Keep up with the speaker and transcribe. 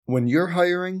When you're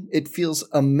hiring, it feels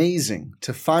amazing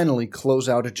to finally close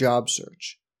out a job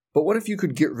search. But what if you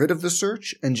could get rid of the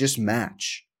search and just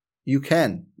match? You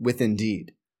can with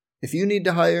Indeed. If you need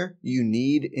to hire, you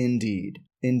need Indeed.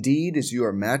 Indeed is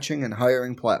your matching and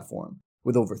hiring platform.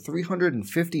 With over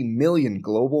 350 million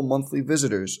global monthly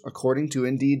visitors, according to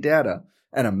Indeed data,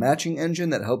 and a matching engine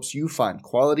that helps you find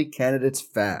quality candidates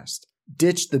fast.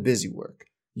 Ditch the busy work.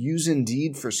 Use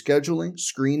Indeed for scheduling,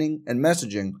 screening, and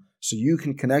messaging so you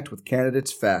can connect with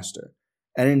candidates faster.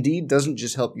 And Indeed doesn't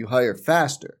just help you hire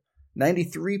faster.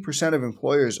 93% of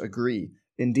employers agree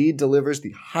Indeed delivers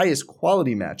the highest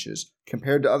quality matches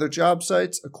compared to other job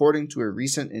sites, according to a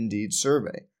recent Indeed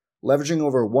survey. Leveraging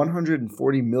over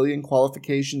 140 million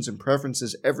qualifications and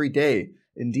preferences every day,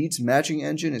 Indeed's matching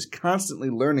engine is constantly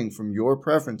learning from your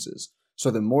preferences. So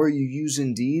the more you use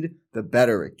Indeed, the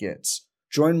better it gets.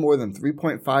 Join more than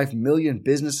 3.5 million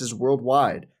businesses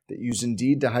worldwide that use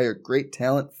Indeed to hire great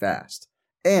talent fast.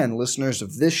 And listeners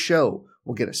of this show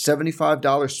will get a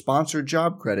 $75 sponsored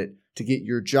job credit to get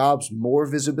your jobs more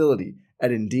visibility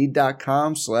at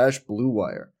Indeed.com/Blue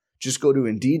Wire. Just go to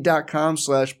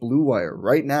Indeed.com/Blue Wire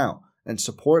right now and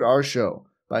support our show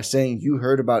by saying you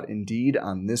heard about Indeed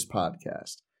on this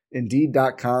podcast.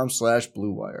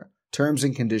 Indeed.com/Blue Wire. Terms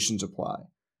and conditions apply.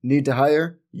 Need to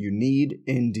hire? You need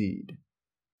Indeed.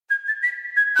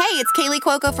 Hey, it's Kaylee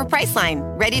Cuoco for Priceline.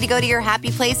 Ready to go to your happy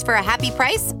place for a happy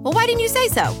price? Well, why didn't you say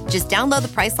so? Just download the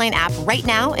Priceline app right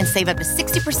now and save up to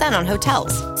 60% on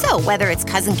hotels. So whether it's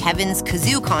Cousin Kevin's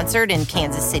Kazoo Concert in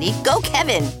Kansas City, go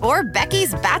Kevin, or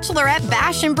Becky's Bachelorette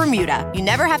Bash in Bermuda, you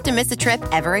never have to miss a trip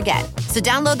ever again. So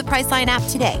download the Priceline app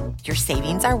today. Your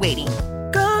savings are waiting.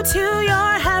 Go to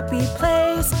your happy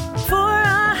place for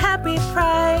a happy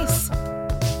price.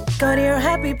 Go to your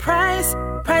happy price,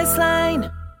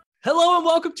 Priceline. Hello and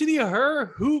welcome to the Her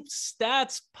Hoop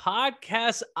Stats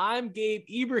podcast. I'm Gabe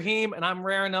Ibrahim, and I'm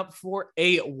raring up for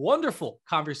a wonderful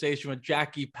conversation with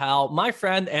Jackie Powell, my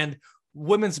friend and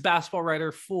women's basketball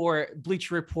writer for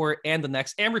Bleacher Report and The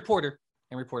Next, and reporter.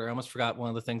 I almost forgot one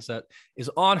of the things that is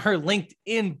on her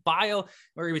LinkedIn bio.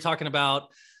 We're going to be talking about,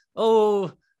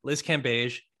 Liz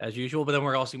Cambage, as usual, but then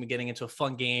we're also going to be getting into a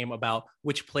fun game about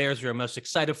which players we're most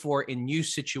excited for in new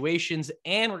situations.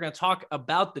 And we're going to talk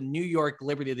about the New York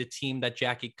Liberty, the team that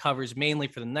Jackie covers mainly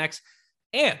for The Next.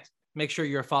 And make sure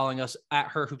you're following us at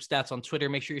Her Hoop Stats on Twitter.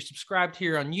 Make sure you're subscribed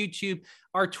here on YouTube.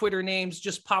 Our Twitter names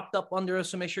just popped up under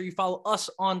us, so make sure you follow us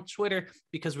on Twitter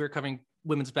because we're covering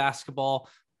women's basketball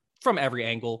from every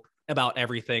angle, about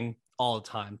everything, all the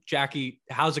time. Jackie,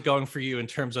 how's it going for you in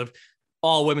terms of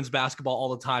all women's basketball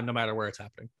all the time, no matter where it's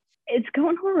happening? It's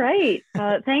going all right.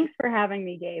 Thanks for having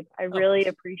me, Gabe. I really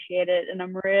appreciate it. And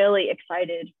I'm really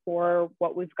excited for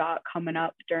what we've got coming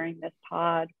up during this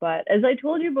pod. But as I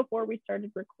told you before we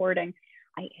started recording,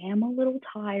 I am a little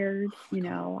tired.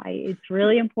 It's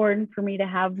really important for me to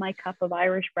have my cup of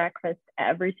Irish breakfast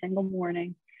every single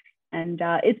morning. And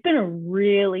it's been a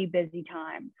really busy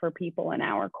time for people in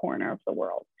our corner of the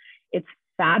world. It's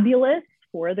fabulous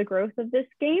for the growth of this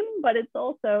game, but it's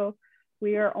also,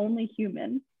 we are only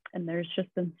human, and there's just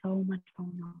been so much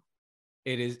going on.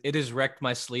 It has wrecked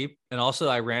my sleep. And also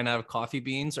I ran out of coffee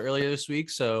beans earlier this week.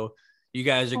 So you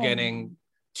guys are getting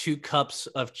 2 cups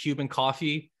of Cuban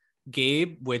coffee,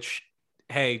 Gabe, which,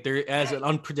 hey, there, as an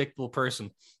unpredictable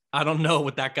person, I don't know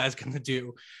what that guy's going to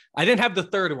do. I didn't have the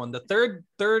third one. The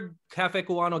third Cafe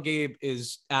Cubano Gabe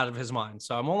is out of his mind.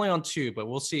 So I'm only on 2, but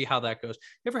we'll see how that goes.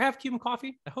 You ever have Cuban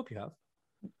coffee? I hope you have.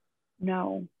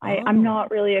 No, I'm not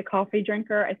really a coffee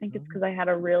drinker. I think it's because I had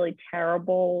a really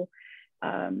terrible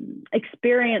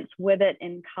experience with it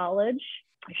in college.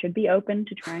 I should be open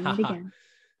to trying it again.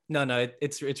 No,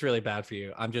 it's really bad for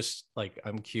you. I'm just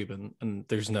I'm Cuban, and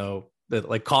there's no,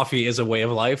 coffee is a way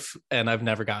of life, and I've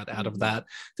never got out of that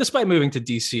despite moving to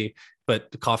DC.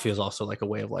 But the coffee is also like a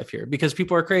way of life here because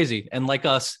people are crazy, and like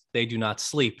us, they do not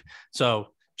sleep. So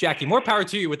Jackie, more power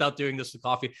to you without doing this with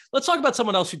coffee. Let's talk about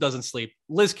someone else who doesn't sleep.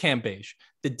 Liz Cambage,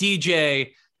 the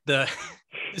DJ, the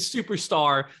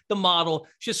superstar, the model.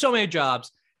 She has so many jobs,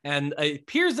 and it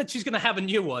appears that she's going to have a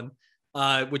new one,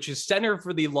 which is center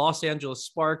for the Los Angeles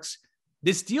Sparks.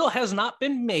 This deal has not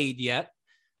been made yet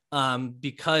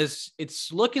because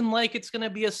it's looking like it's going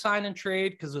to be a sign and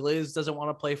trade because Liz doesn't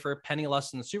want to play for a penny less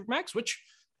than the Supermax, which,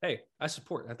 hey, I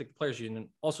support. I think the Players Union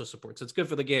also supports. It's good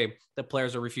for the game that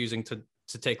players are refusing to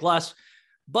take less.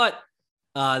 But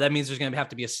that means there's going to have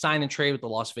to be a sign and trade with the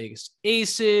Las Vegas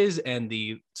Aces, and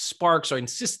the Sparks are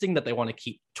insisting that they want to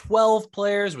keep 12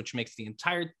 players, which makes the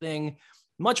entire thing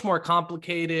much more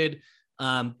complicated.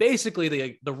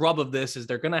 Basically, the rub of this is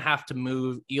they're going to have to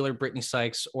move either Brittany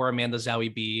Sykes or Amanda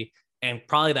Zawi B, and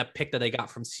probably that pick that they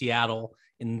got from Seattle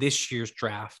in this year's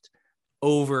draft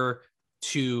over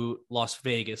to Las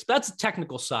Vegas. That's the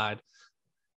technical side.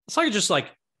 It's like just like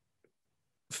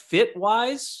fit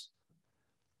wise.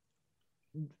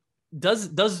 Do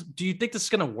you think this is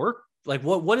going to work? Like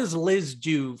what does Liz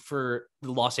do for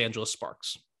the Los Angeles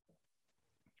Sparks?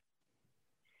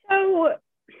 So,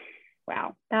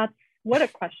 wow, that's what a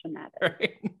question that is.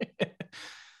 Right?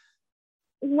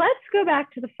 Let's go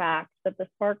back to the fact that the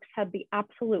Sparks had the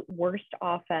absolute worst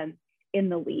offense in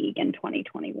the league in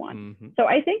 2021. Mm-hmm. So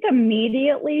I think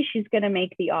immediately she's going to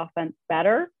make the offense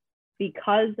better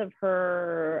because of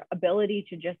her ability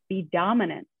to just be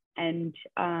dominant and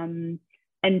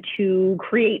to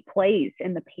create plays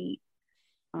in the paint.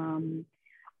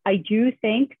 I do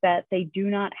think that they do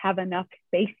not have enough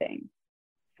spacing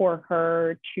for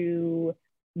her to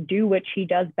do what she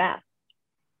does best.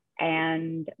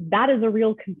 And that is a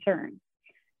real concern.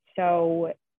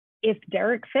 So if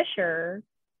Derek Fisher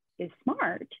is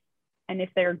smart, and if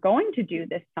they're going to do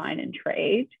this sign and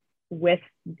trade with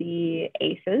the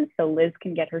Aces, so Liz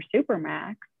can get her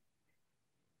supermax,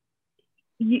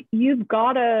 you've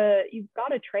got to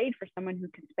trade for someone who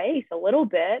can space a little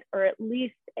bit, or at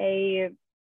least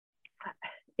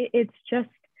it's just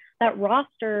that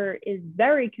roster is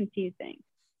very confusing.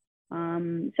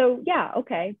 So yeah,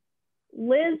 okay.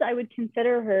 Liz, I would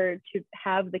consider her to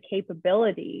have the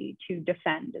capability to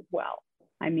defend as well.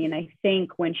 I mean, I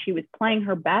think when she was playing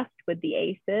her best with the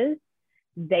Aces,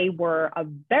 they were a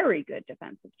very good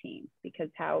defensive team because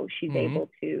how she's able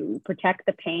to protect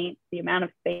the paint, the amount of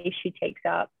space she takes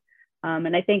up.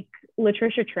 And I think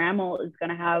Latricia Trammell is going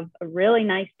to have a really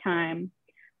nice time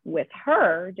with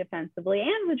her defensively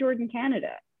and with Jordan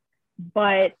Canada.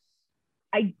 But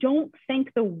I don't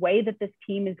think the way that this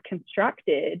team is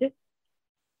constructed,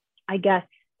 I guess,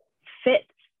 fits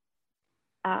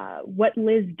what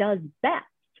Liz does best.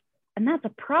 And that's a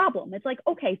problem. It's like,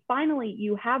 okay, finally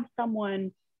you have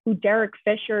someone who Derek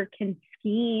Fisher can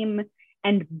scheme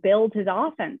and build his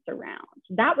offense around.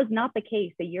 That was not the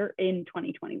case a year in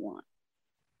 2021.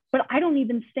 But I don't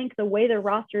even think the way the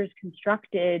roster is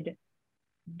constructed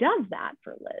does that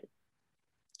for Liz.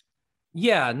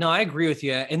 Yeah, no, I agree with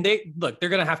you. And they're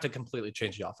going to have to completely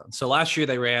change the offense. So last year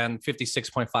they ran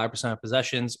 56.5% of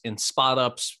possessions in spot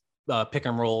ups, pick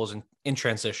and rolls, and in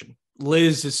transition.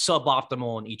 Liz is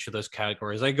suboptimal in each of those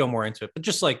categories. I go more into it, but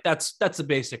just like that's the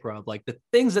basic rub. Like the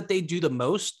things that they do the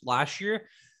most last year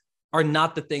are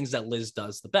not the things that Liz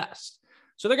does the best.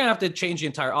 So they're going to have to change the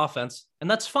entire offense. And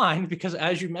that's fine because,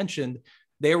 as you mentioned,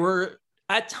 they were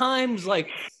at times like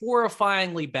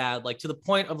horrifyingly bad, like to the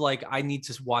point of like, I need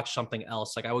to watch something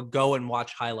else. Like I would go and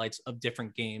watch highlights of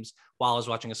different games while I was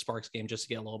watching a Sparks game just to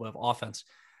get a little bit of offense.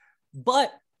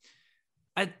 But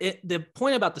the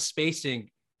point about the spacing,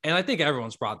 and I think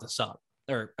everyone's brought this up,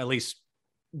 or at least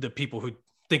the people who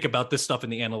think about this stuff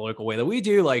in the analytical way that we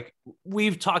do, like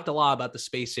we've talked a lot about the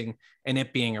spacing and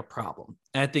it being a problem.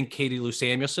 And I think Katie Lou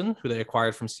Samuelson, who they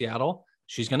acquired from Seattle,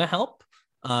 she's going to help.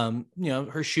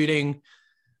 Her shooting,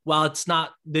 while it's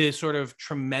not the sort of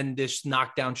tremendous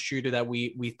knockdown shooter that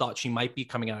we thought she might be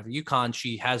coming out of UConn,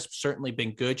 she has certainly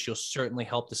been good. She'll certainly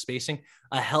help the spacing.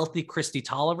 A healthy Christy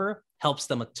Tolliver helps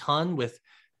them a ton with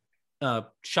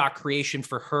shot creation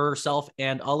for herself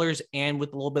and others, and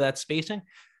with a little bit of that spacing.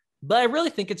 But I really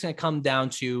think it's going to come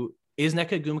down to, is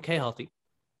Nneka Ogwumike healthy?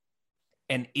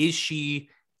 And is she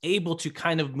able to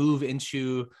kind of move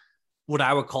into what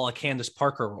I would call a Candace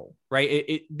Parker role,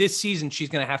 right? This season, she's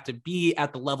going to have to be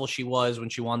at the level she was when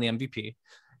she won the MVP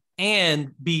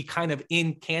and be kind of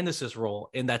in Candace's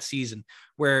role in that season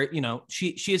where, she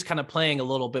is kind of playing a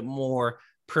little bit more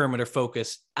perimeter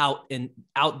focus out than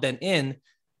in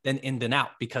than out,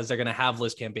 because they're going to have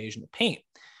Liz Cambage in the paint.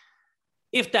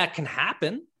 If that can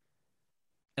happen,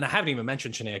 and I haven't even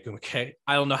mentioned Chiney Ogwumike,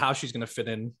 I don't know how she's going to fit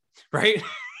in, right?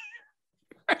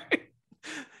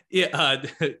 Yeah,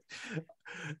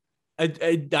 I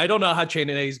don't know how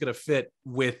Chiney is going to fit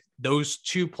with those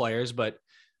two players, but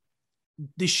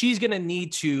she's going to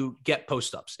need to get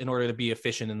post-ups in order to be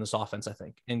efficient in this offense, I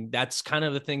think. And that's kind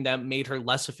of the thing that made her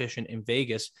less efficient in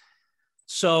Vegas.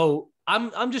 So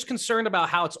I'm just concerned about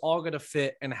how it's all going to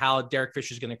fit and how Derek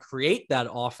Fisher is going to create that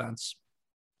offense,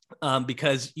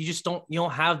 because you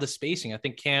don't have the spacing. I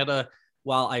think Canada,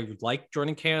 while I like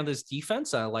Jordan Canada's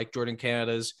defense, I like Jordan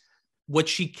Canada's what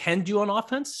she can do on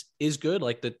offense is good.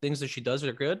 Like the things that she does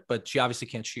are good, but she obviously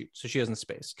can't shoot, so she doesn't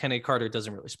space. Kennedy Carter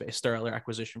doesn't really space. Their other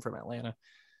acquisition from Atlanta.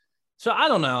 So I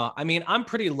don't know. I mean, I'm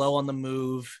pretty low on the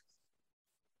move,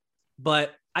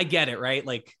 but I get it, right?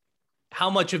 Like, how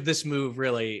much of this move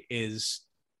really is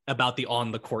about the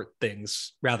on the court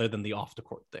things rather than the off the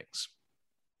court things?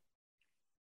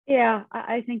 Yeah,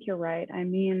 I think you're right. I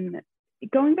mean,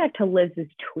 going back to Liz's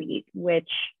tweet, which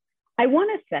I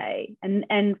want to say,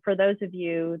 and for those of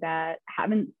you that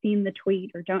haven't seen the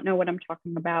tweet or don't know what I'm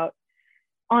talking about,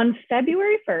 on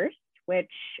February 1st,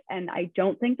 which, and I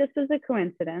don't think this is a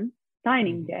coincidence,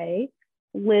 signing day,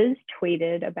 Liz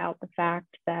tweeted about the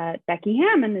fact that Becky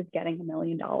Hammon is getting $1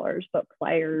 million, but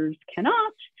players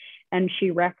cannot. And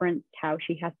she referenced how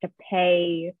she has to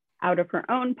pay out of her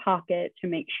own pocket to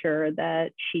make sure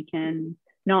that she can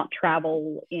not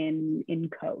travel in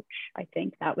coach. I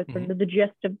think that was sort of the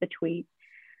gist of the tweet.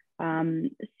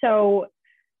 So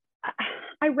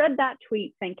I read that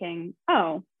tweet thinking,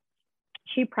 oh,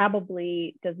 she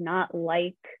probably does not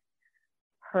like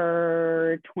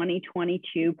her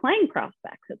 2022 playing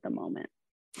prospects at the moment.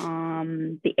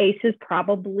 The Aces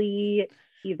probably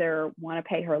either want to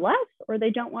pay her less or they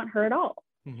don't want her at all.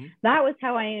 That was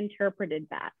how I interpreted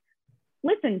that.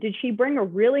 Listen, did she bring a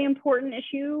really important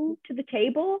issue to the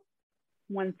table?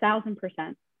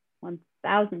 1,000%,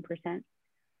 1,000%.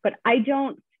 But I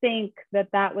don't think that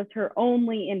that was her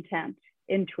only intent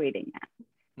in tweeting that.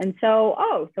 And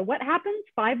so, so what happens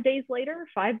 5 days later?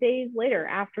 5 days later,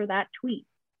 after that tweet,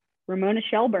 Ramona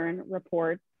Shelburne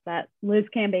reports that Liz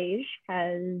Cambage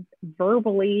has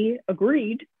verbally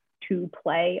agreed to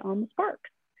play on the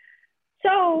Sparks.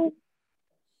 So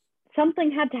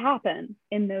something had to happen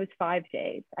in those 5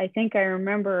 days. I think I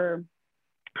remember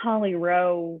Holly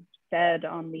Rowe said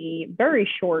on the very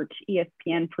short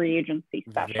ESPN free agency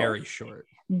special. Very short.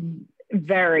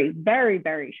 Very, very,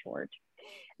 very short.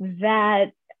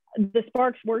 That the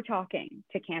Sparks were talking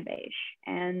to Cambage.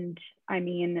 And I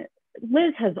mean,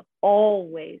 Liz has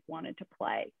always wanted to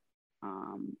play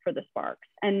for the Sparks.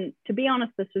 And to be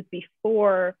honest, this was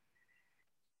before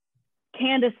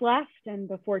Candace left and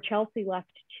before Chelsea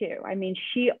left too. I mean,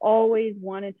 she always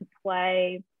wanted to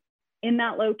play in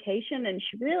that location and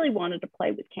she really wanted to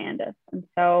play with Candace. And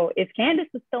so if Candace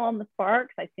is still on the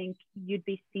Sparks, I think you'd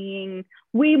be seeing,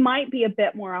 we might be a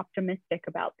bit more optimistic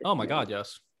about this. Oh my God,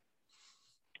 yes.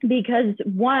 Because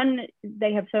one,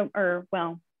 they have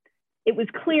it was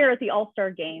clear at the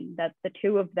All-Star game that the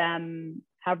two of them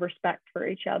have respect for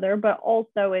each other, but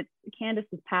also it's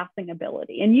Candace's passing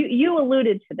ability. And you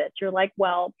alluded to this. You're like,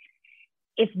 well,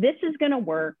 if this is going to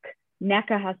work,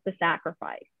 NECA has to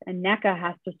sacrifice and NECA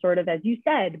has to sort of, as you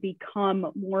said,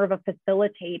 become more of a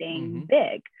facilitating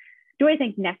big. Do I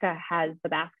think NECA has the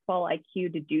basketball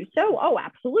IQ to do so? Oh,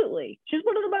 absolutely. She's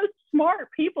one of the most smart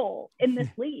people in this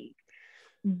league.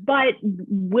 But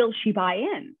will she buy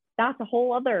in? That's a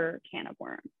whole other can of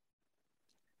worms.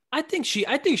 I think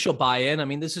she'll buy in. I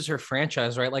mean, this is her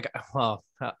franchise, right? Like, well,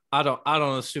 I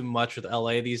don't assume much with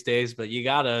LA these days, but you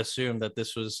got to assume that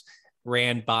this was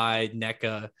ran by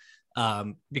NECA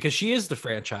because she is the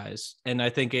franchise. And I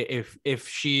think if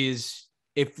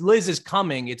Liz is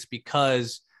coming, it's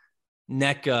because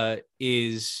NECA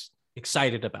is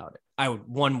excited about it.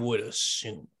 One would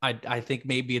assume. I think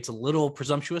maybe it's a little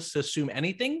presumptuous to assume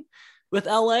anything with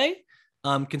LA.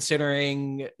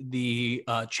 Considering the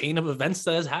chain of events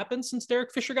that has happened since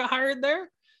Derek Fisher got hired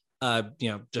there,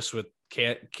 just with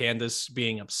Candace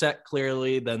being upset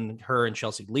clearly, then her and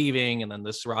Chelsea leaving, and then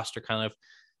this roster kind of,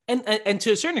 and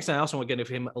to a certain extent, I also want to give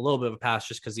him a little bit of a pass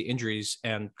just because the injuries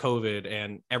and COVID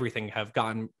and everything have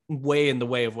gotten way in the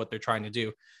way of what they're trying to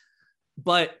do.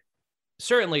 But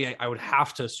certainly I would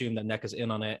have to assume that NECA's in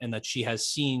on it and that she has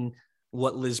seen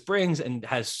what Liz brings and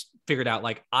has figured out,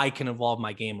 like, I can evolve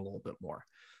my game a little bit more.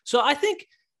 So I think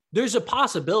there's a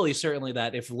possibility, certainly,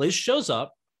 that if Liz shows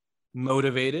up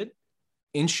motivated,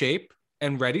 in shape,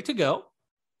 and ready to go,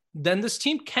 then this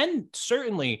team can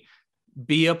certainly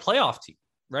be a playoff team,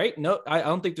 right? No, I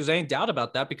don't think there's any doubt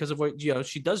about that because of what,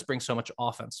 she does bring so much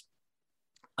offense.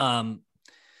 But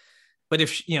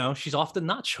if, she's often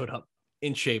not showed up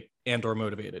in shape and or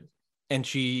motivated, and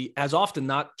she has often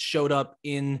not showed up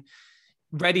in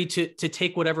ready to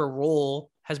take whatever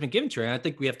role has been given to her. And I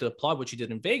think we have to applaud what she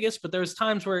did in Vegas, but there was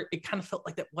times where it kind of felt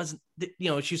like that wasn't,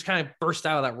 she was kind of burst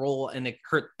out of that role and it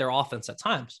hurt their offense at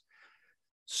times.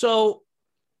 So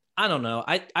I don't know.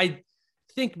 I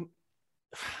think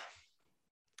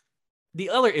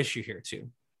the other issue here too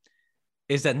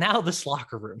is that now this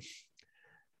locker room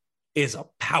is a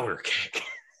powder keg.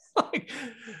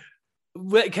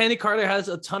 Candy Carter has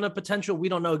a ton of potential. We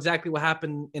don't know exactly what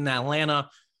happened in Atlanta.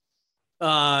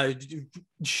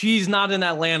 She's not in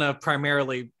Atlanta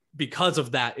primarily because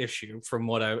of that issue, from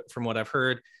what I've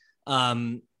heard.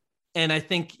 And I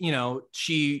think,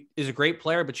 she is a great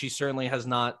player, but she certainly has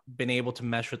not been able to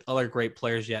mesh with other great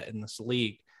players yet in this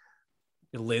league.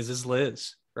 Liz is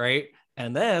Liz, right?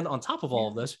 And then on top of all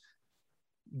of this,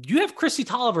 you have Chrissy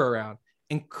Tolliver around,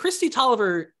 And Christy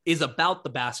Tolliver is about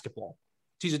the basketball.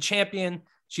 She's a champion.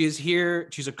 She is here.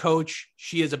 She's a coach.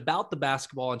 She is about the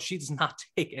basketball, and she does not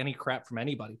take any crap from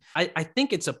anybody. I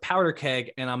think it's a powder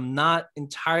keg, and I'm not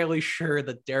entirely sure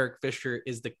that Derek Fisher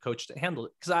is the coach to handle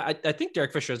it, because I think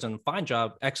Derek Fisher has done a fine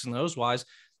job X and O's wise.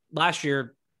 Last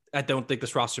year, I don't think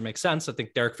this roster makes sense. I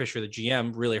think Derek Fisher, the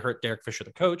GM, really hurt Derek Fisher,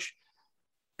 the coach.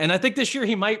 And I think this year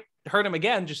he might hurt him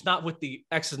again, just not with the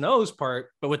X and O's part,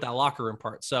 but with that locker room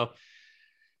part. So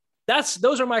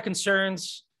those are my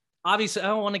concerns. Obviously, I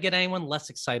don't want to get anyone less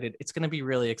excited. It's going to be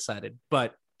really excited,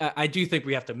 but I do think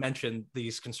we have to mention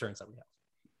these concerns that we have.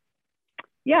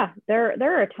 Yeah, there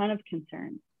are a ton of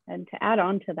concerns. And to add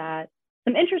on to that,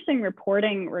 some interesting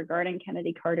reporting regarding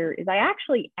Kennedy Carter is I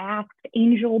actually asked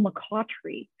Angel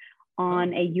McCautry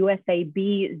on a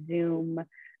USAB Zoom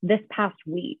this past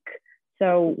week.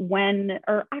 So when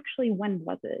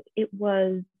was it? It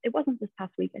wasn't this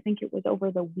past week. I think it was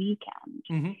over the weekend.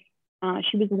 Mm-hmm.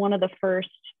 She was one of the first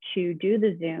to do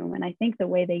the Zoom. And I think the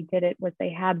way they did it was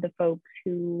they had the folks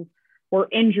who were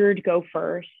injured go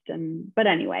first. But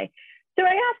anyway, so I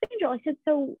asked Angel, I said,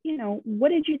 so, what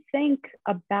did you think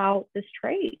about this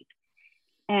trade?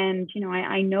 And,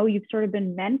 I know you've sort of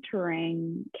been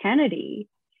mentoring Kennedy,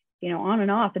 on and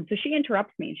off. And so she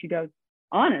interrupts me and she goes,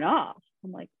 on and off.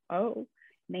 I'm like, oh.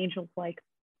 And Angel's like,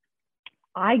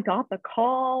 I got the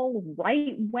call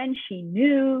right when she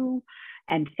knew.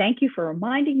 And thank you for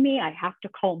reminding me. I have to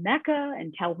call NECA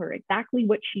and tell her exactly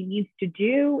what she needs to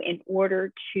do in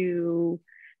order to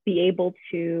be able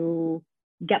to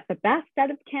get the best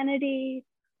out of Kennedy.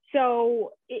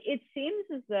 So it seems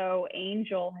as though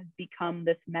Angel has become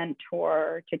this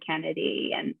mentor to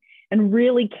Kennedy and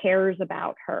really cares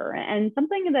about her. And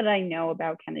something that I know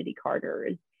about Kennedy Carter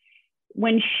is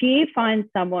when she finds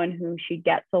someone who she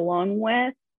gets along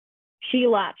with, she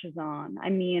latches on. I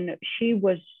mean, she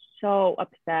was so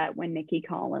upset when Nikki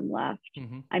Collin left.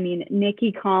 Mm-hmm. I mean,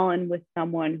 Nikki Collin was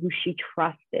someone who she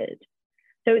trusted.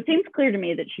 So it seems clear to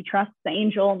me that she trusts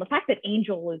Angel, and the fact that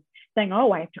Angel is saying,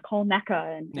 oh, I have to call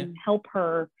NECA and help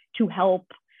her to help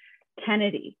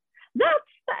Kennedy.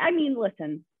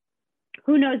 Listen,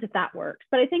 who knows if that works,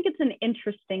 but I think it's an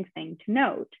interesting thing to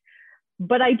note.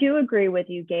 But I do agree with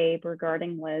you, Gabe,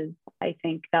 regarding Liz. I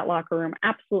think that locker room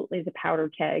absolutely is a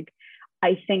powder keg.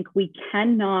 I think we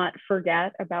cannot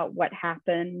forget about what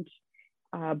happened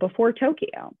before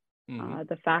Tokyo. Mm-hmm.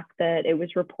 The fact that it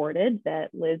was reported that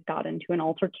Liz got into an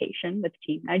altercation with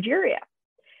Team Nigeria.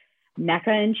 NECA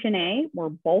and Chine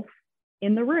were both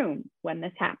in the room when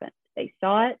this happened. They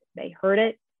saw it, they heard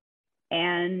it.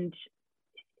 And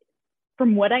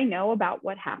from what I know about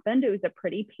what happened, it was a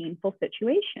pretty painful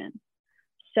situation.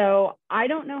 So I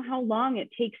don't know how long it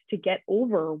takes to get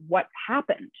over what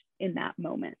happened in that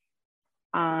moment.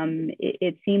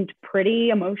 It seemed pretty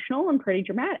emotional and pretty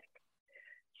dramatic.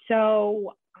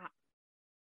 So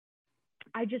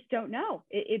I just don't know.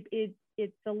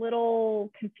 It's a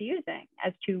little confusing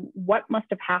as to what must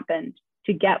have happened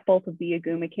to get both of the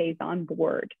Agumekes on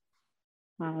board.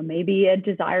 Maybe a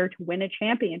desire to win a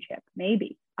championship,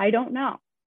 maybe. I don't know.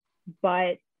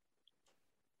 But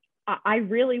I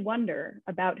really wonder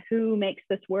about who makes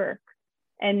this work.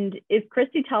 And if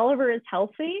Christy Tolliver is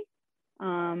healthy,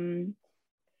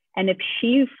 and if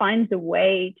she finds a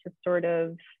way to sort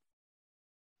of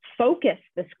focus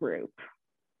this group,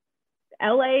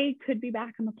 LA could be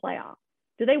back in the playoffs.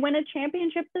 Do they win a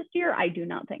championship this year? I do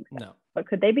not think so. No. But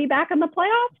could they be back in the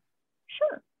playoffs?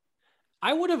 Sure.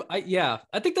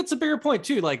 I think that's a bigger point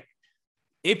too. Like,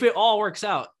 if it all works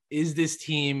out, is this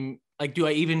team, like, do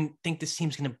I even think this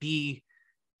team's going to be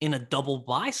in a double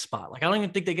bye spot? Like, I don't even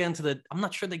think they get into I'm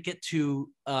not sure they get to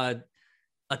I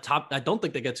don't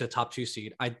think they get to a top 2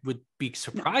 seed. I would be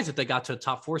surprised if they got to a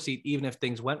top 4 seed, even if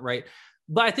things went right.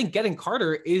 But I think getting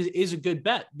Carter is a good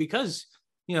bet because,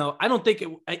 I don't think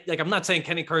I'm not saying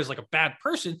Kenny Carter is like a bad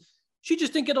person. She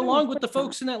just didn't get along with the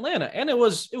folks in Atlanta. And it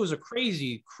was a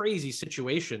crazy, crazy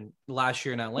situation last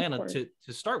year in Atlanta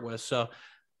to start with. So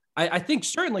I think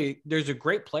certainly there's a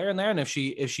great player in there. And if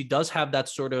she does have that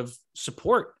sort of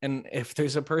support, and if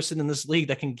there's a person in this league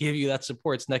that can give you that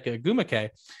support, it's Nneka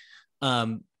Agumeke.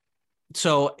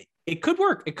 So it could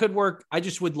work. It could work. I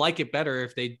just would like it better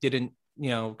if they didn't,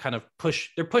 kind of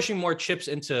they're pushing more chips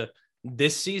into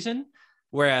this season.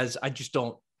 Whereas I just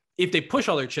don't, if they push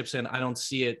all their chips in, I don't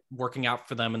see it working out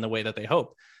for them in the way that they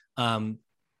hope. But,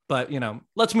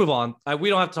 let's move on. We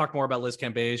don't have to talk more about Liz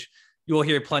Cambage. You will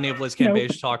hear plenty of Liz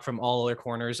Cambage talk from all other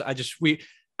corners. We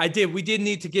did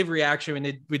need to give reaction,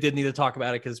 and we did need to talk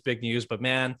about it because it's big news, but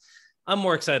man, I'm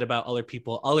more excited about other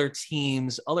people, other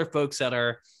teams, other folks that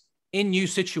are in new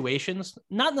situations,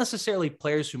 not necessarily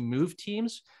players who move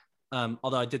teams,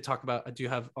 Although I do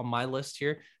have on my list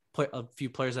here a few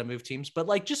players that move teams, but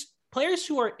like just players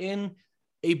who are in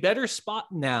a better spot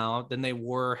now than they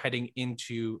were heading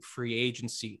into free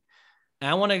agency. And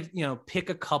I want to,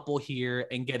 pick a couple here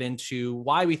and get into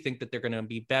why we think that they're going to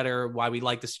be better, why we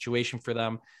like the situation for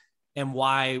them, and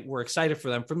why we're excited for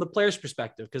them from the player's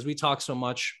perspective, because we talk so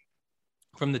much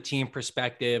from the team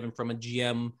perspective and from a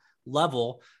GM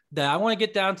level that I want to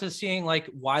get down to seeing like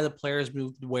why the players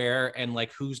moved where and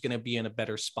like who's going to be in a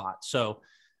better spot. So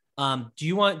do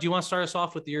you want to start us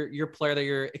off with your player that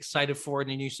you're excited for in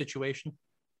a new situation?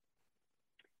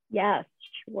 Yes,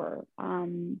 sure.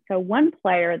 So one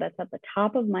player that's at the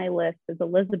top of my list is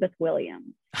Elizabeth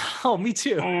Williams. Oh, me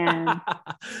too. And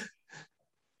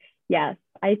yes,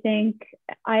 I think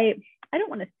I don't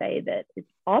want to say that it's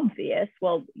obvious.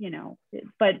 Well,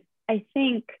 but I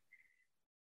think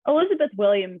Elizabeth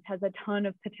Williams has a ton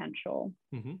of potential.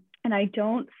 Mm-hmm. And I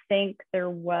don't think there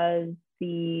was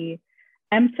the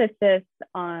emphasis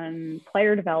on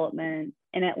player development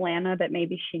in Atlanta that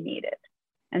maybe she needed.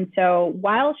 And so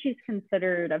while she's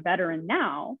considered a veteran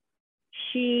now,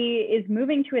 she is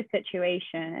moving to a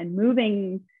situation and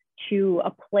moving to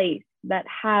a place that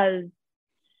has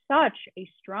such a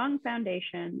strong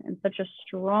foundation and such a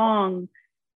strong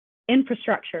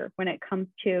infrastructure when it comes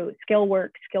to skill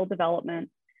work, skill development.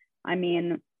 I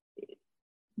mean,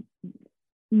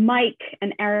 Mike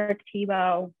and Eric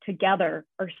Thibault together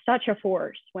are such a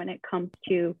force when it comes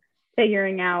to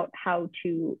figuring out how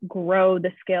to grow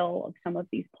the skill of some of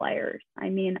these players. I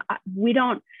mean,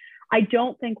 I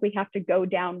don't think we have to go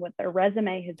down what their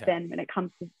resume has been when it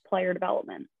comes to player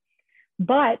development.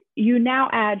 But you now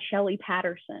add Shelly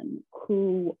Patterson,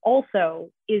 who also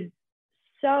is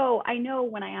so, I know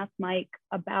when I asked Mike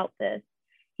about this,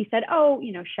 he said,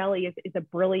 Shelly is a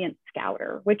brilliant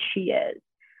scouter, which she is.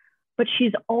 But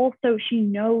she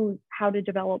knows how to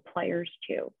develop players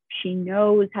too. She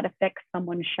knows how to fix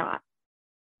someone's shot.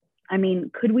 I mean,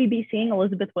 could we be seeing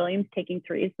Elizabeth Williams taking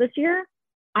threes this year?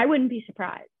 I wouldn't be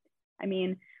surprised. I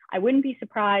mean, I wouldn't be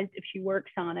surprised if she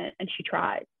works on it and she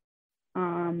tries.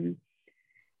 And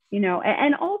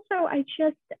also I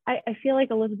feel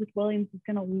like Elizabeth Williams is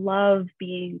going to love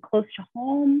being close to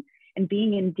home and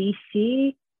being in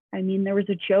DC. I mean, there was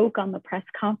a joke on the press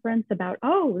conference about,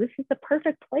 this is the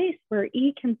perfect place where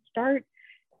E can start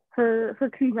her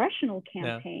congressional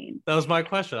campaign. Yeah, that was my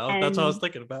question. That's what I was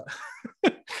thinking about.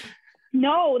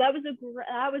 No, that was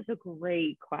a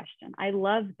great question. I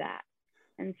love that.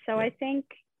 And so I think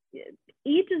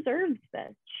E deserves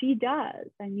this. She does.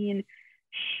 I mean,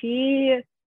 she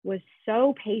was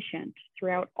so patient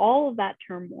throughout all of that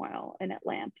turmoil in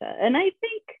Atlanta. And I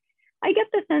think I get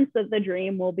the sense that the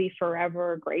Dream will be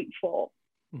forever grateful,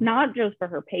 not just for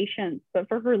her patience, but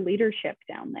for her leadership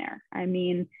down there. I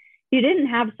mean, you didn't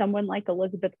have someone like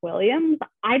Elizabeth Williams.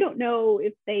 I don't know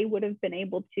if they would have been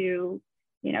able to,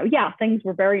 things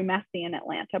were very messy in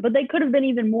Atlanta, but they could have been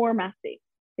even more messy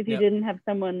if you didn't have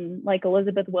someone like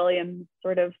Elizabeth Williams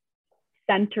sort of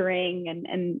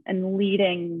centering and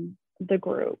leading the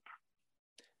group.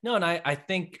 No, and I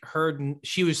think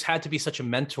she had to be such a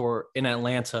mentor in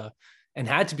Atlanta and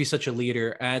had to be such a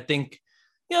leader. And I think,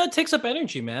 it takes up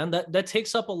energy, man. That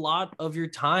takes up a lot of your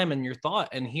time and your thought.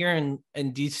 And here in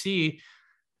DC,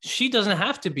 she doesn't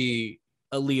have to be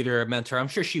a leader, a mentor. I'm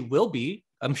sure she will be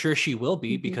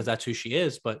because that's who she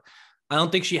is. But I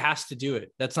don't think she has to do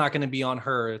it. That's not going to be on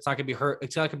her. It's not going to be her.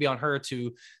 It's not going to be on her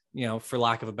to, for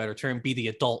lack of a better term, be the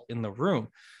adult in the room.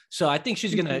 So I think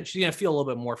she's gonna feel a little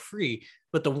bit more free.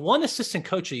 But the one assistant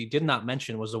coach that you did not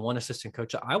mention was the one assistant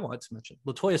coach that I wanted to mention,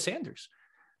 LaToya Sanders,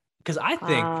 because I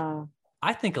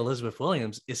think Elizabeth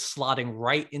Williams is slotting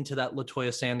right into that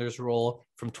LaToya Sanders role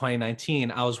from 2019.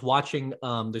 I was watching.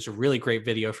 There's a really great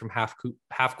video from Half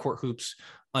Court Hoops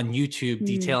on YouTube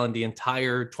detailing the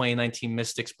entire 2019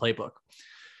 Mystics playbook,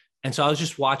 and so I was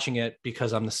just watching it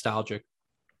because I'm nostalgic.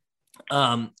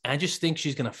 I just think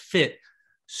she's gonna fit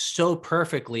so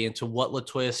perfectly into what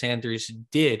LaToya Sanders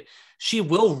did. She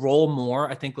will roll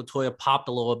more. I think LaToya popped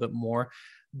a little bit more,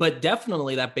 but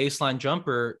definitely that baseline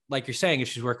jumper, like you're saying, if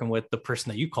she's working with the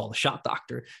person that you call the shot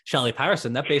doctor, Shelly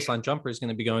Patterson, that baseline jumper is going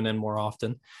to be going in more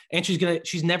often. And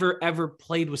she's never ever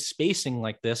played with spacing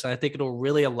like this. And I think it'll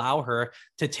really allow her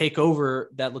to take over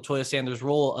that LaToya Sanders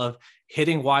role of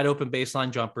hitting wide open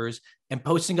baseline jumpers and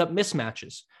posting up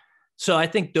mismatches. So I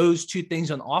think those two things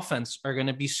on offense are going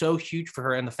to be so huge for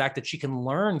her. And the fact that she can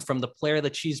learn from the player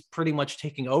that she's pretty much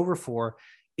taking over for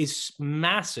is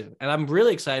massive. And I'm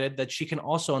really excited that she can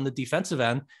also on the defensive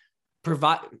end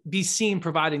be seen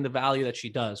providing the value that she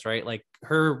does, right? Like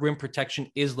her rim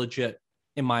protection is legit,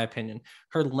 in my opinion.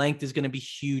 Her length is going to be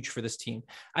huge for this team.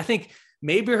 I think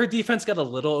maybe her defense got a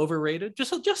little overrated,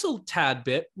 just a tad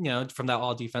bit, from that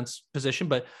all defense position.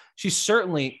 But she's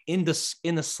certainly in the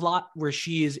slot where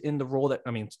she is in the role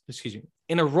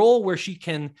in a role where she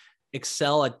can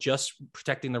excel at just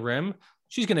protecting the rim.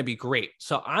 She's going to be great.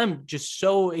 So I'm just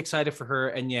so excited for her.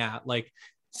 And yeah, like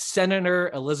Senator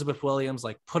Elizabeth Williams,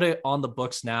 like put it on the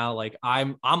books now. Like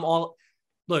I'm all,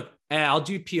 look, I'll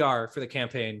do PR for the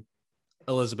campaign,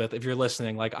 Elizabeth, if you're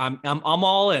listening. Like I'm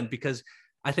all in, because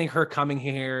I think her coming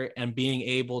here and being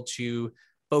able to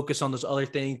focus on those other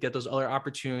things, get those other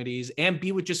opportunities, and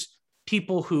be with just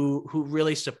people who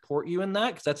really support you in that,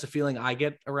 because that's the feeling I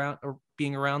get around or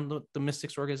being around the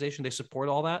Mystics organization. They support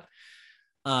all that.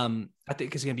 I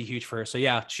think it's going to be huge for her. So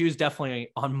yeah, she was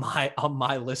definitely on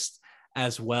my list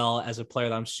as well as a player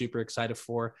that I'm super excited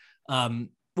for.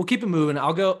 We'll keep it moving.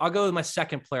 I'll go with my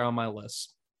second player on my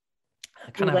list.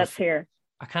 I kind of have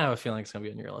a feeling it's going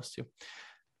to be on your list too.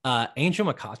 Angel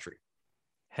McCoughtry.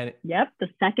 Yep, the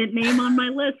second name on my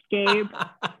list, Gabe.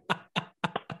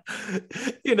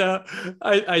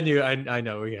 I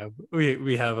know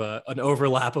we have an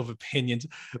overlap of opinions,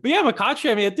 but yeah,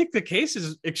 McCoughtry, I mean, I think the case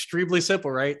is extremely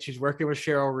simple, right? She's working with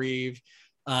Cheryl Reeve,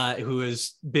 who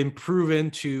has been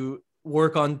proven to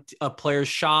work on a player's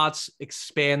shots,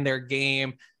 expand their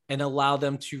game, and allow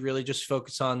them to really just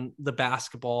focus on the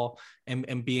basketball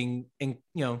and being,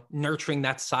 nurturing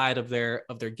that side of their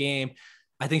game.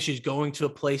 I think she's going to a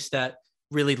place that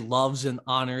really loves and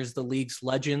honors the league's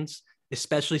legends,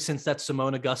 especially since that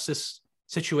Simone Augustus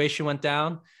situation went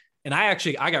down. And I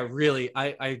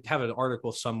have an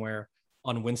article somewhere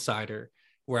on Winsider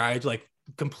where I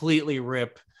completely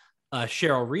rip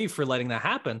Cheryl Reeve for letting that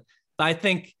happen. But I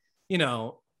think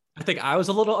I was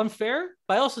a little unfair,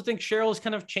 but I also think Cheryl has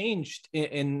kind of changed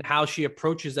in how she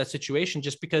approaches that situation,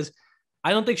 just because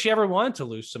I don't think she ever wanted to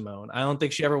lose Simone. I don't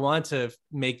think she ever wanted to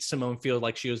make Simone feel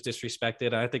like she was disrespected.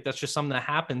 And I think that's just something that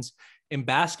happens in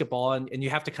basketball, and you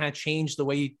have to kind of change the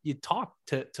way you talk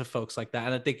to folks like that.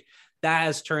 And I think that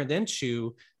has turned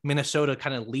into Minnesota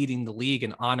kind of leading the league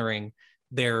and honoring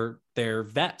their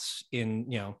vets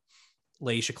in,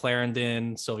 Laisha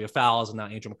Clarendon, Sylvia Fowles, and now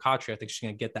Angel McCoughtry. I think she's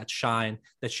going to get that shine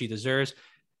that she deserves.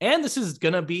 And this is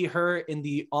going to be her in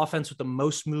the offense with the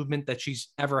most movement that she's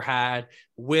ever had,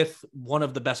 with one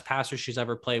of the best passers she's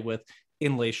ever played with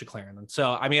in Laisha Clarendon.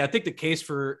 So, I mean, I think the case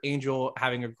for Angel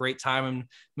having a great time in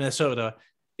Minnesota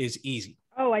is easy.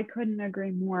 Oh, I couldn't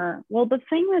agree more. Well, the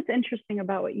thing that's interesting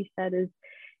about what you said is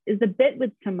the bit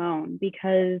with Simone,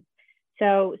 because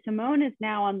so Simone is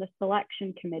now on the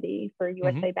selection committee for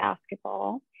USA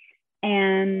Basketball,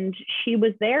 and she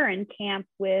was there in camp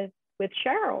with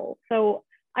Cheryl. So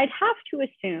I'd have to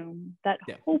assume that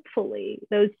hopefully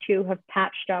those two have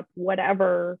patched up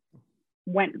whatever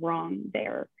went wrong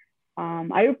there.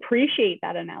 I appreciate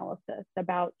that analysis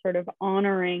about sort of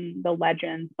honoring the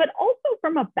legends, but also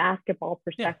from a basketball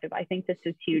perspective, I think this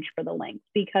is huge for the Lynx,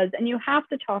 and you have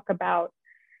to talk about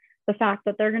the fact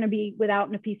that they're going to be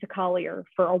without Napisa Collier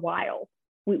for a while.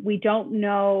 We don't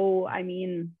know. I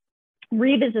mean,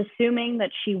 Reeve is assuming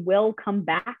that she will come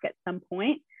back at some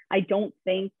point. I don't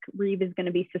think Reeve is going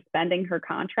to be suspending her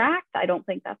contract. I don't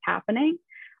think that's happening,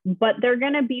 but they're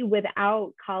going to be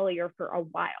without Collier for a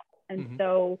while. And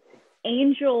so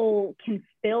Angel can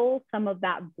fill some of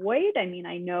that void. I mean,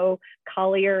 I know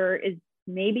Collier is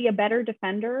maybe a better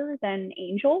defender than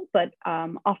Angel, but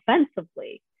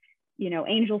offensively,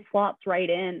 Angel slots right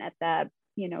in at that,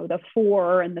 the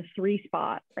 4 and the 3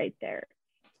 spot right there.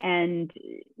 And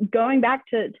going back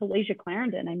to Laisha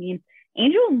Clarendon, I mean,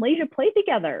 Angel and Laisha played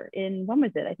together in, when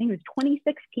was it? I think it was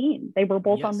 2016. They were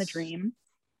both on the Dream.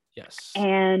 Yes.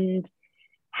 And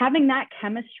having that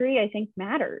chemistry, I think,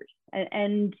 matters.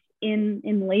 And in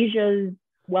Laisha's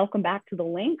welcome back to the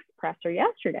Lynx presser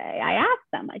yesterday, I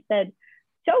asked them, I said,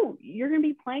 so you're going to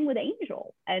be playing with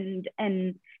Angel. And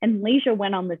Laisha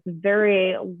went on this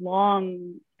very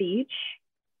long speech,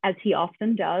 as he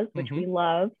often does, which we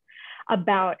love,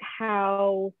 about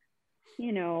how,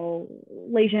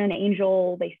 Laisha and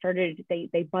Angel, they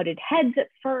butted heads at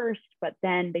first, but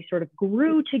then they sort of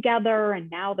grew together, and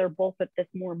now they're both at this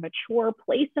more mature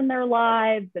place in their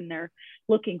lives, and they're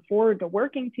looking forward to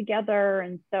working together.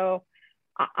 And so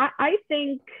I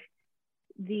think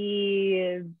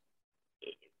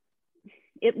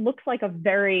it looks like a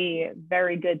very,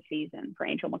 very good season for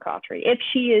Angel McCoughtry if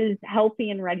she is healthy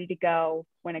and ready to go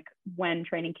when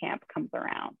training camp comes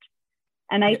around.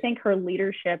 And I think her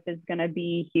leadership is going to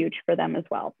be huge for them as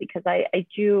well, because I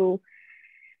do,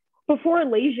 before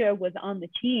Laisha was on the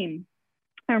team,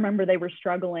 I remember they were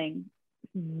struggling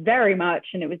very much.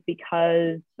 And it was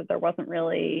because there was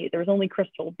only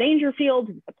Crystal Dangerfield,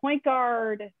 who's the point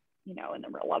guard. and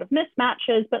there were a lot of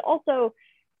mismatches, but also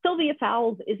Sylvia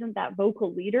Fowles isn't that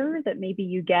vocal leader that maybe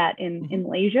you get in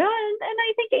Malaysia, and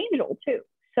I think Angel too.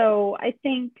 So I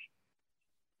think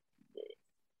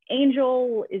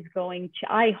Angel is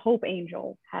I hope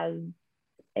Angel has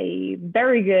a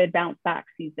very good bounce back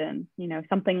season,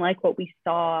 something like what we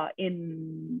saw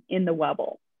in the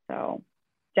Webble. So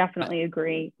definitely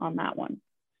agree on that one.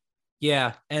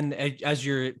 Yeah. And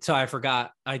I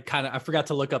forgot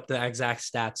to look up the exact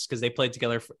stats because they played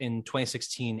together in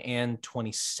 2016 and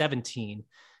 2017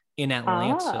 in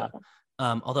Atlanta.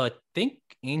 Although I think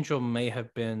Angel may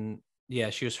have been,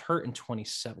 she was hurt in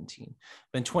 2017.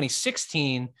 But in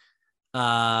 2016,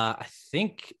 I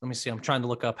think, let me see, I'm trying to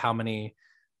look up how many.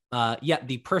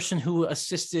 The person who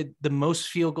assisted the most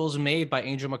field goals made by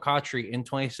Angel McCoughtry in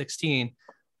 2016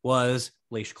 was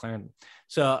Laisha Clarendon.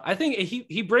 So I think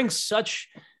he brings such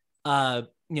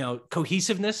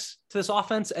cohesiveness to this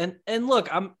offense. And look,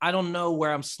 I don't know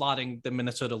where I'm slotting the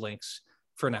Minnesota Lynx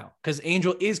for now, because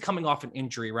Angel is coming off an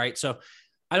injury, right? So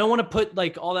I don't want to put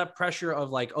like all that pressure of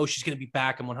like, oh, she's going to be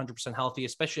back and 100% healthy,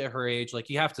 especially at her age. Like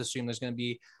you have to assume there's going to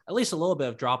be at least a little bit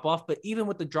of drop off. But even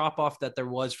with the drop off that there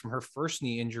was from her first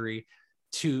knee injury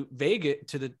to Vegas,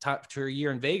 to her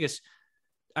year in Vegas,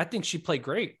 I think she played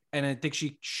great. And I think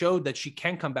she showed that she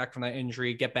can come back from that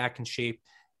injury, get back in shape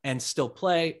and still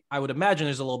play. I would imagine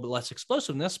there's a little bit less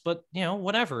explosiveness, but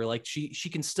whatever, like she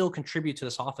can still contribute to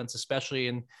this offense, especially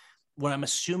in what I'm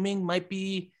assuming might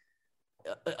be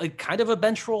a kind of a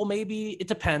bench role. Maybe it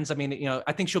depends. I mean,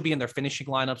 I think she'll be in their finishing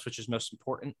lineups, which is most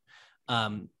important.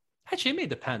 Actually, it may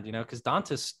depend, because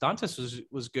Dantas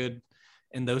was good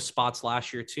in those spots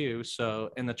last year too. So,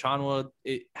 and the Chanwa,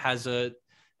 it has a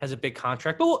big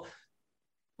contract, but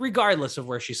regardless of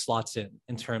where she slots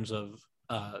in terms of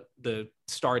the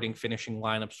starting finishing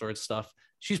lineup sort of stuff,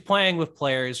 she's playing with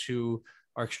players who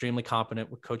are extremely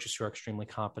competent, with coaches who are extremely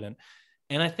competent.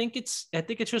 And I think it's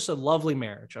just a lovely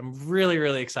marriage. I'm really,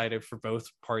 really excited for both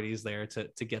parties there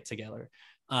to get together.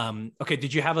 Okay.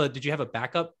 Did you have a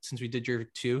backup since we did your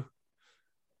two?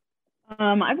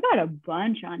 I've got a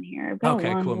bunch on here. I've got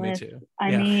okay, a long cool. list. Me too.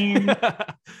 I mean,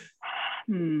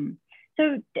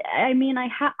 so, I mean,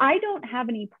 I don't have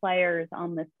any players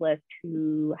on this list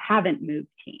who haven't moved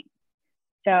teams.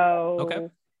 So okay.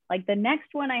 Like the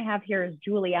next one I have here is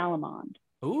Julie Allemond.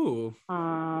 Ooh.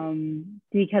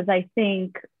 Because I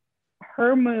think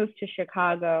her move to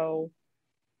Chicago,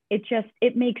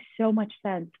 it makes so much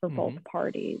sense for both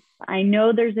parties. I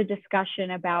know there's a discussion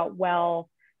about, so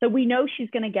we know she's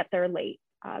going to get there late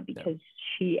because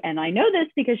and I know this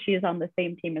because she is on the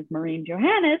same team as Maureen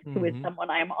Johannes, who is someone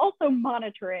I am also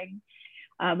monitoring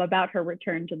about her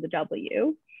return to the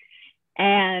W.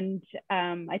 And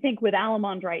I think with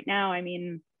Allemond right now, I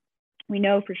mean, we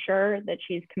know for sure that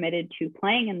she's committed to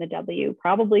playing in the W.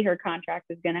 Probably her contract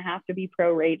is going to have to be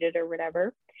prorated or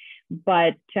whatever.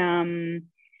 But the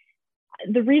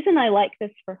reason I like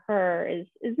this for her is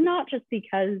not just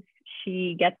because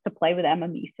she gets to play with Emma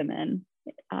Miesemann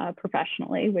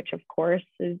professionally, which of course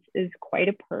is quite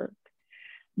a perk.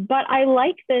 But I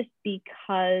like this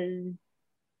because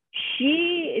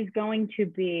she is going to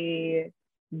be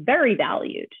very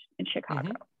valued in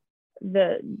Chicago.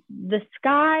 The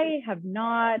Sky have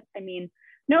not, I mean,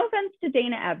 no offense to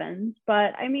Dana Evans,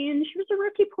 but I mean, she was a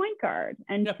rookie point guard.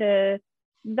 And to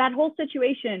that whole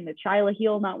situation with Shyla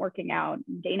Heel not working out,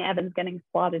 Dana Evans getting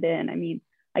slotted in, I mean,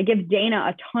 I give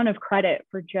Dana a ton of credit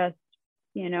for just,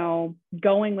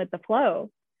 going with the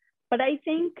flow. But I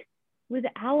think with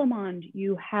Allemond,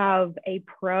 you have a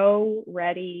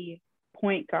pro-ready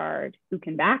point guard who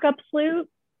can back up Sloot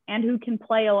and who can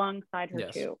play alongside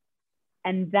her too.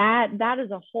 And that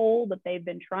is a hole that they've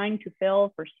been trying to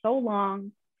fill for so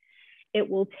long. It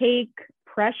will take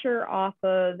pressure off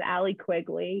of Allie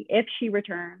Quigley if she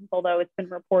returns, although it's been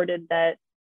reported that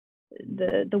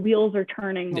the wheels are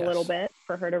turning a little bit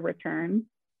for her to return.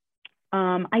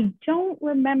 I don't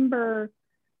remember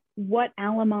what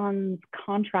Allemond's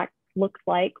contract looks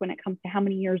like when it comes to how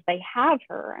many years they have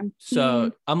her.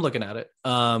 So I'm looking at it.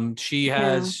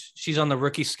 She's on the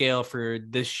rookie scale for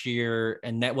this year,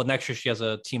 and next year she has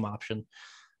a team option.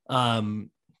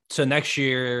 So next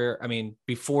year, I mean,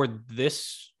 before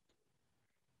this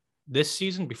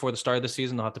season, before the start of the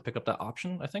season, they'll have to pick up that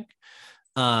option, I think.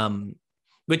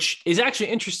 Which is actually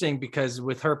interesting because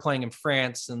with her playing in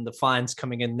France and the fines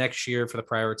coming in next year for the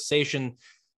prioritization,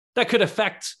 that could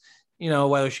affect,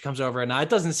 whether she comes over or not. It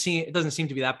doesn't seem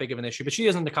to be that big of an issue, but she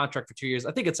is in the contract for 2 years.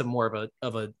 I think it's more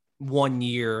of a 1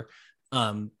 year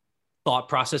thought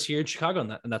process here in Chicago,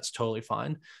 and that's totally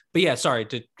fine. But yeah, sorry,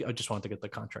 I just wanted to get the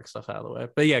contract stuff out of the way.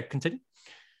 But yeah, continue.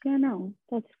 Yeah, no,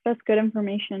 that's good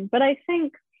information. But I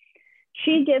think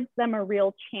she gives them a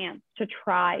real chance to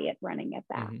try at running it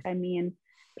back. Mm-hmm. I mean,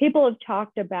 people have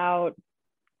talked about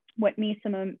what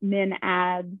Misama Min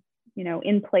adds, you know,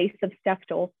 in place of Steph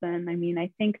Dolson. I mean,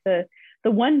 I think the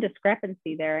one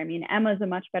discrepancy there, I mean, Emma's a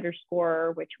much better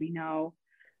scorer, which we know,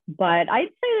 but I'd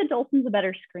say that Dolson's a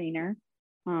better screener.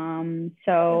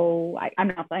 So I'm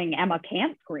not saying Emma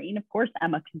can't screen. Of course,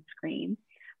 Emma can screen,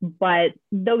 but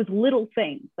those little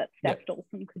things that Steph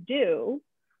Dolson could do,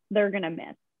 they're going to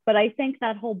miss. But I think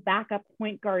that whole backup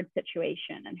point guard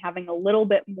situation and having a little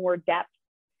bit more depth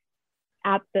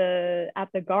at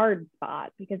the guard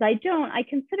spot, because I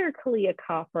consider Kalia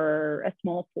Copper a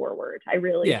small forward. I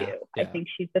really do. Yeah. I think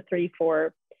she's the 3-4.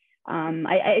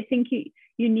 I think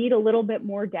you need a little bit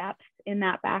more depth in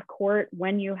that backcourt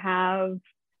when you have,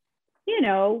 you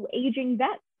know, aging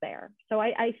vets there. So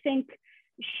I think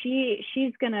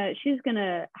she's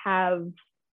gonna have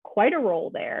quite a role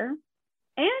there.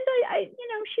 And I you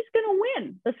know, she's gonna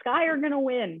win. The Sky are gonna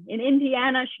win. In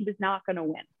Indiana, she was not gonna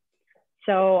win.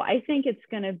 So I think it's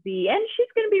going to be, and she's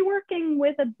going to be working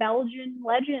with a Belgian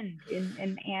legend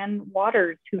in Ann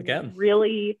Waters, who Again.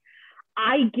 Really,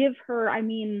 I give her, I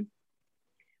mean,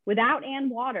 without Ann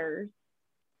Waters,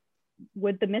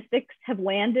 would the Mystics have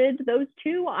landed those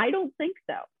two? I don't think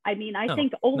so. I mean, I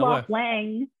think Olaf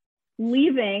Lang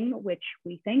leaving, which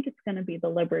we think it's going to be the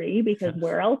Liberty, because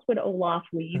where else would Olaf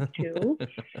leave to?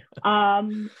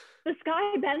 The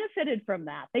Sky benefited from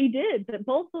that. They did.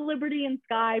 Both the Liberty and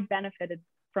Sky benefited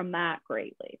from that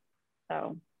greatly.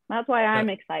 So that's why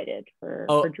I'm excited for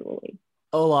Julie.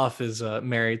 Olaf is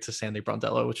married to Sandy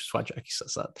Brondello, which is why Jackie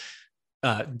says that.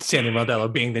 Sandy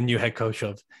Brondello being the new head coach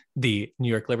of the New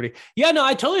York Liberty. Yeah, no,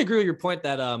 I totally agree with your point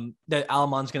that that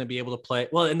Alamon's going to be able to play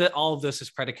well, and that all of this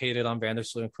is predicated on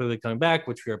Vandersloot clearly coming back,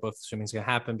 which we are both assuming is going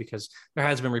to happen, because there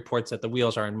has been reports that the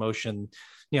wheels are in motion.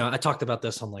 You know, I talked about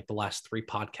this on like the last 3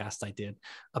 podcasts I did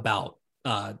about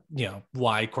you know,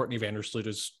 why Courtney Vandersloot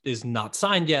is not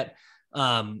signed yet.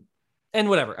 And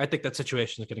whatever, I think that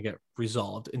situation is going to get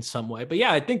resolved in some way. But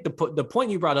yeah, I think the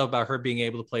point you brought up about her being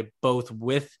able to play both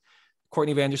with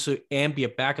Courtney Vandersloot and be a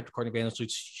backup to Courtney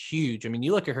Vandersloot's huge. I mean,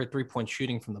 you look at her 3-point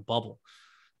shooting from the bubble,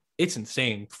 it's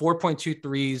insane. 4.2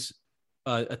 threes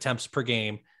attempts per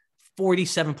game,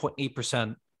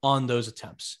 47.8% on those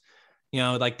attempts. You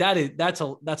know, like that's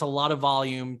a lot of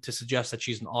volume to suggest that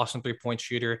she's an awesome 3-point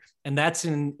shooter. And that's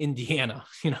in Indiana,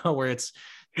 you know, where it's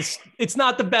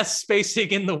not the best spacing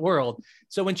in the world.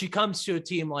 So when she comes to a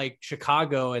team like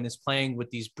Chicago and is playing with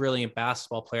these brilliant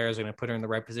basketball players, are going to put her in the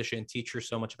right position and teach her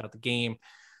so much about the game.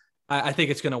 I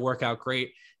think it's going to work out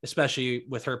great, especially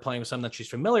with her playing with someone that she's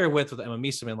familiar with Emma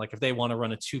Miesemann. Like if they want to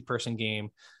run a 2-person game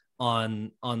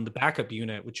on the backup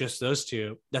unit with just those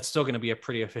two, that's still going to be a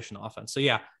pretty efficient offense. So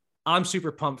yeah, I'm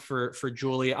super pumped for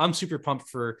Julie. I'm super pumped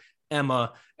for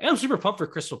Emma, and I'm super pumped for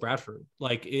Crystal Bradford.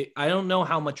 Like I don't know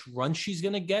how much run she's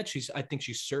going to get. I think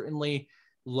she's certainly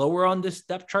lower on this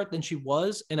depth chart than she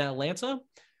was in Atlanta,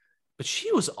 but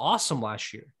she was awesome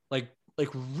last year. Like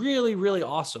really, really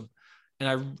awesome.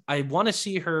 And I want to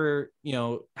see her, you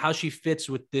know, how she fits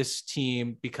with this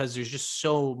team, because there's just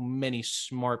so many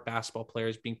smart basketball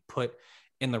players being put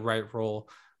in the right role.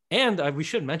 And we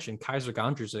should mention Kaiser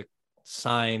Gondrzik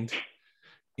signed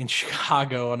in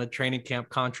Chicago on a training camp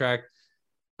contract.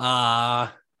 I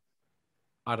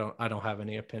don't have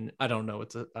any opinion. I don't know.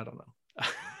 I don't know.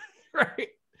 Right.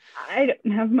 I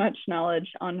don't have much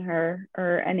knowledge on her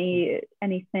or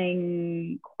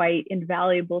anything quite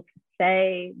invaluable to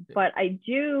say, but I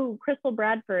do. Crystal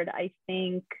Bradford, I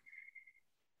think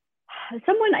it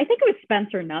was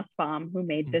Spencer Nussbaum who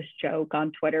made this joke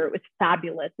on Twitter. It was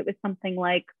fabulous. It was something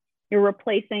like, you're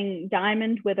replacing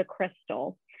diamond with a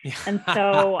crystal. And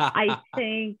so I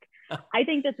think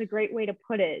that's a great way to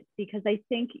put it, because I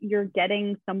think you're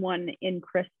getting someone in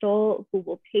Crystal who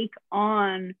will take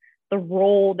on the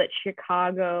role that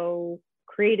Chicago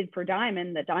created for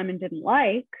Diamond that Diamond didn't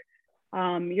like.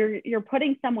 You're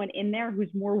putting someone in there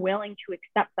who's more willing to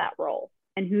accept that role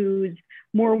and who's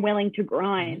more willing to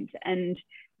grind. And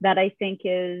that I think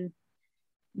is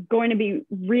going to be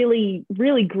really,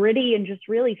 really gritty and just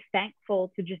really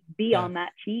thankful to just be on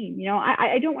that team. You know,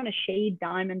 I don't want to shade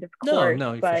Diamond, of course.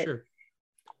 No, but, for sure.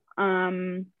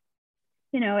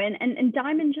 You know, and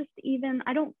Diamond just even,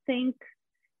 I don't think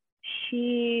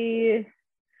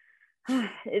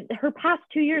her past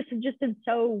 2 years have just been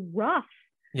so rough.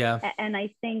 Yeah. And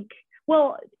I think,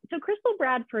 so Crystal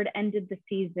Bradford ended the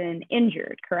season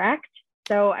injured, correct?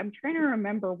 So I'm trying to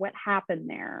remember what happened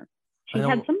there. She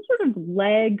had some sort of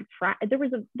leg there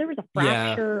was a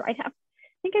fracture. Yeah. I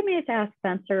think I may have to ask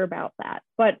Spencer about that,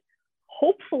 but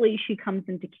hopefully she comes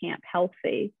into camp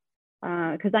healthy.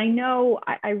 Because I know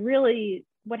I really,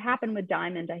 what happened with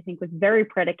Diamond, I think, was very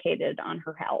predicated on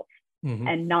her health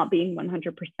and not being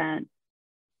 100%.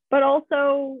 But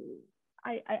also,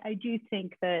 I do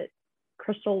think that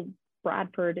Crystal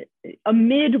Bradford,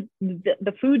 amid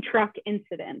the food truck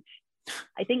incident,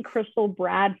 I think Crystal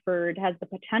Bradford has the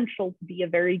potential to be a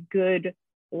very good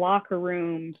locker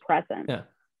room presence. Yeah.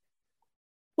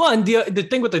 Well, and the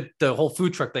thing with the whole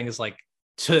food truck thing is like,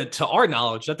 to our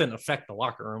knowledge, that didn't affect the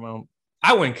locker room.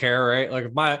 I wouldn't care, right? Like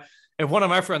if one of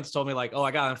my friends told me like, oh,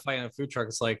 I got in a fight in a food truck,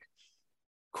 it's like,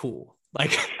 cool.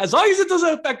 Like, as long as it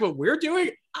doesn't affect what we're doing,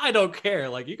 I don't care.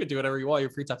 Like, you could do whatever you want your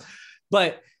free time.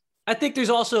 But I think there's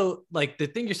also like the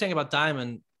thing you're saying about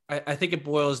Diamond. I think it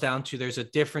boils down to there's a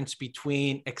difference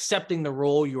between accepting the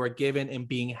role you are given and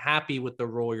being happy with the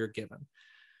role you're given.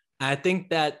 And I think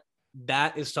that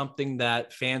is something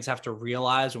that fans have to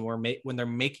realize when they're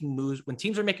making moves, when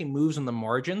teams are making moves on the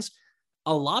margins.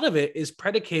 A lot of it is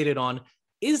predicated on,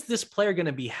 is this player going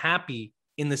to be happy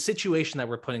in the situation that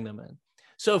we're putting them in?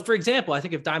 So, for example, I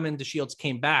think if Diamond DeShields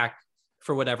came back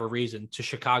for whatever reason to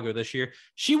Chicago this year,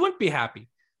 she wouldn't be happy.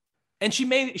 And she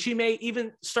may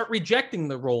even start rejecting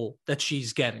the role that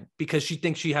she's getting because she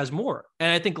thinks she has more.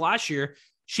 And I think last year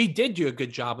she did do a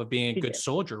good job of being a good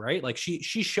soldier, right? Like she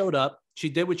showed up, she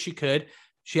did what she could.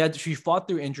 She fought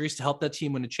through injuries to help that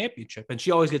team win a championship. And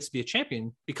she always gets to be a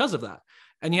champion because of that.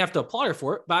 And you have to applaud her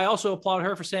for it. But I also applaud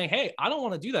her for saying, hey, I don't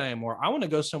want to do that anymore. I want to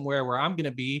go somewhere where I'm going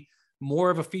to be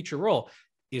more of a feature role.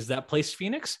 Is that place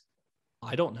Phoenix?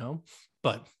 I don't know.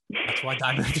 But that's why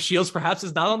Diamond DeShields perhaps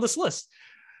is not on this list.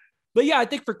 But yeah, I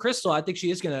think for Crystal, I think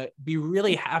she is going to be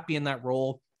really happy in that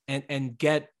role and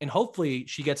hopefully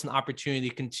she gets an opportunity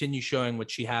to continue showing what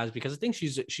she has, because I think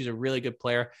she's a really good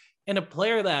player and a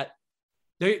player that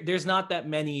there's not that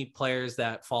many players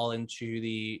that fall into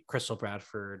the Crystal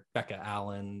Bradford, Becca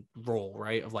Allen role,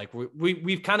 right? Of like,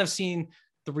 we've kind of seen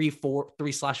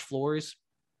 3/4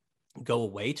 go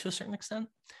away to a certain extent.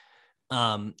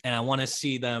 And I want to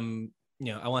see them,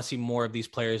 I want to see more of these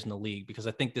players in the league, because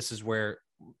I think this is where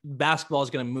basketball is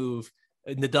going to move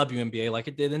in the WNBA, like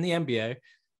it did in the NBA,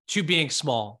 to being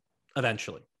small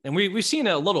eventually. And we've seen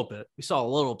it a little bit. We saw a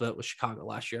little bit with Chicago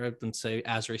last year. I didn't say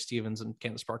Azrae Stevens and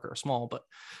Candace Parker are small, but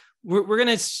we're going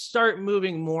to start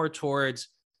moving more towards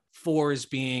fours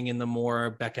being in the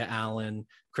more Becca Allen,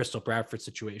 Crystal Bradford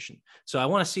situation. So I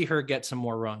want to see her get some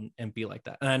more run and be like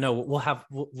that. And I know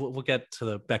we'll get to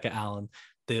the Becca Allen,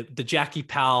 the Jackie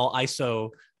Powell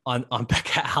ISO on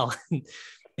Becca Allen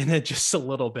in just a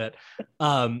little bit.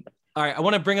 All right, I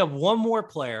want to bring up one more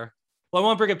player. Well, I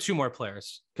want to bring up two more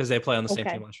players because they play on the same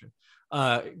team last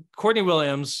year. Courtney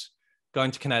Williams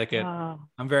going to Connecticut. Wow.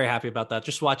 I'm very happy about that.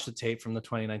 Just watch the tape from the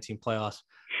 2019 playoffs.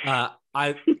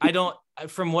 I don't,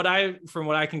 from what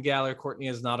I can gather, Courtney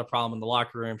is not a problem in the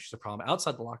locker room. She's a problem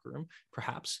outside the locker room,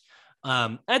 perhaps.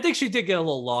 I think she did get a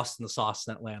little lost in the sauce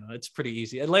in Atlanta. It's pretty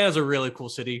easy. Atlanta's a really cool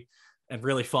city and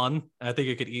really fun. I think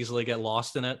you could easily get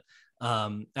lost in it.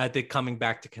 I think coming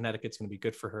back to Connecticut is going to be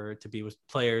good for her to be with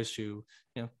players who,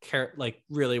 care, like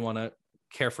really want to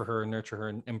care for her and nurture her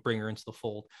and bring her into the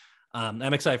fold.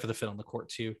 I'm excited for the fit on the court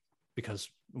too, because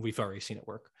we've already seen it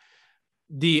work.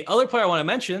 The other player I want to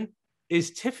mention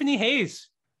is Tiffany Hayes.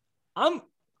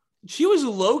 She was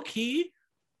low key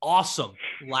awesome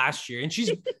last year, and she's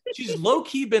low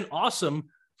key been awesome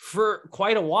for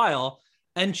quite a while.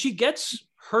 And she gets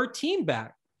her team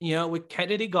back, with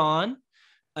Kennedy gone.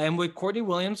 And with Courtney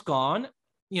Williams gone,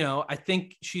 I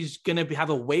think she's going to have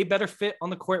a way better fit on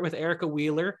the court with Erica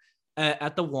Wheeler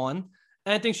at the one.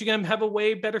 And I think she's going to have a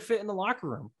way better fit in the locker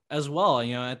room as well.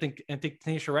 I think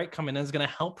Tanisha Wright coming in is going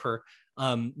to help her,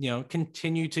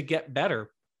 continue to get better.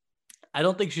 I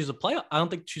don't think she's on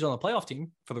the playoff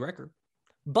team, for the record,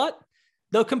 but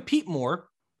they'll compete more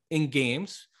in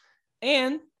games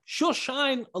and she'll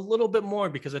shine a little bit more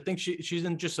because I think she's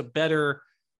in just a better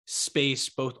space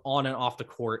both on and off the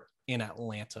court in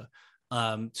Atlanta.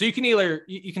 So you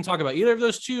can talk about either of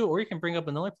those two, or you can bring up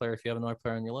another player if you have another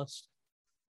player on your list.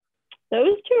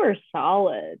 Those two are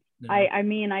solid. Yeah.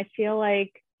 I feel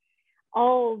like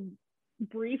I'll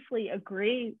briefly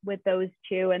agree with those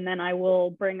two, and then I will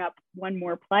bring up one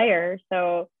more player.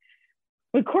 So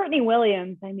with Courtney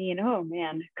Williams, oh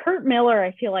man, Kurt Miller,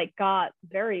 I feel like got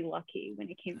very lucky when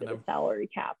it came to the salary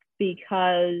cap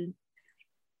because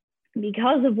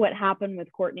of what happened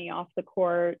with Courtney off the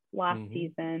court last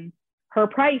season, her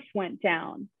price went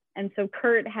down. And so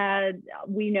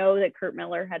we know that Kurt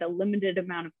Miller had a limited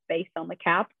amount of space on the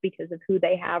cap because of who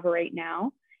they have right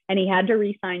now. And he had to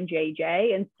re-sign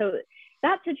JJ. And so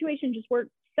that situation just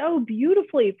worked so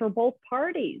beautifully for both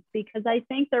parties, because I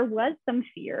think there was some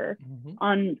fear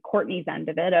on Courtney's end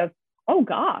of it of, oh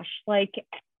gosh, like,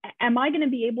 am I going to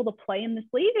be able to play in this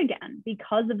league again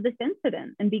because of this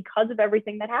incident and because of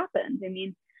everything that happened? I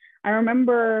mean, I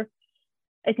remember,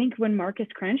 I think when Marcus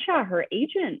Crenshaw, her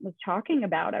agent, was talking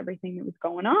about everything that was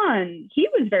going on, he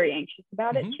was very anxious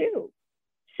about it too.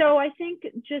 So I think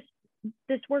just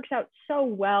this works out so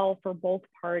well for both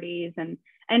parties.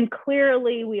 And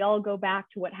clearly we all go back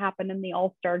to what happened in the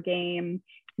All-Star game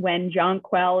when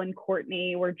Jonquel and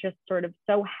Courtney were just sort of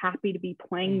so happy to be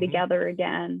playing together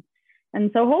again. And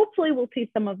so hopefully we'll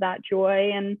see some of that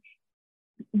joy. And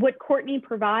what Courtney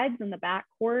provides in the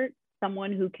backcourt,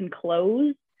 someone who can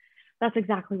close, that's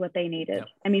exactly what they needed. Yep.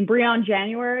 I mean, Breon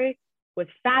January was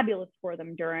fabulous for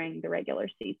them during the regular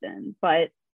season, but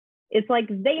it's like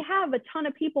they have a ton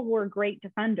of people who are great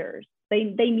defenders. They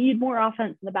need more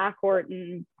offense in the backcourt,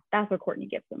 and that's what Courtney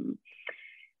gives them.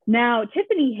 Now,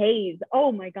 Tiffany Hayes,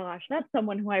 oh my gosh, that's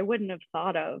someone who I wouldn't have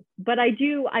thought of. But I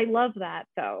love that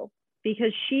though,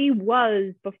 because she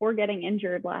was, before getting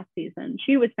injured last season,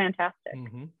 she was fantastic.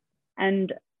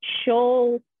 And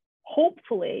she'll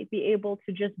hopefully be able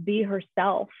to just be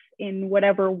herself in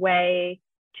whatever way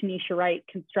Tanisha Wright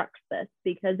constructs this,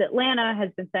 because Atlanta has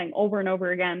been saying over and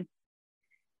over again,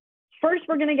 first,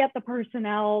 we're going to get the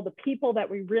personnel, the people that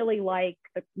we really like,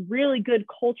 the really good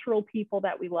cultural people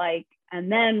that we like,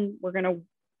 and then we're going to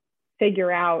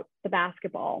figure out the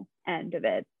basketball end of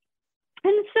it.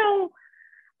 And so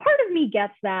part of me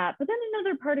gets that, but then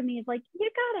another part of me is like, you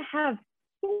got to have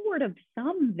sort of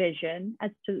some vision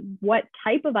as to what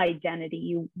type of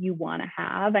identity you want to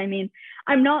have. I mean,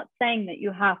 I'm not saying that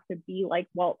you have to be like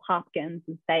Walt Hopkins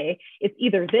and say it's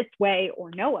either this way or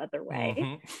no other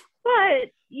way. But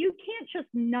you can't just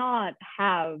not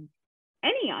have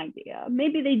any idea.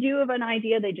 Maybe they do have an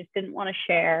idea they just didn't want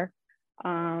to share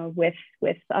with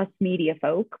us media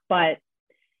folk. But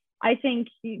I think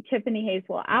Tiffany Hayes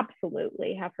will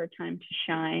absolutely have her time to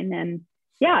shine. And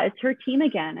yeah, it's her team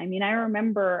again. I mean, I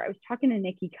remember I was talking to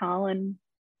Nikki Collin,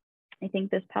 I think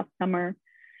this past summer,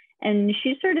 and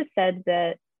she sort of said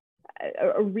that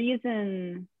a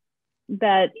reason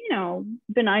that, you know,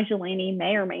 Benijah Laney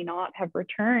may or may not have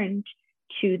returned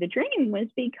to the Dream was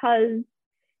because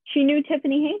she knew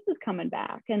Tiffany Hayes was coming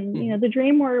back. And, you know, the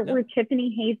Dream were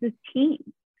Tiffany Hayes'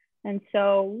 team. And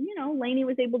so, you know, Laney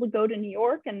was able to go to New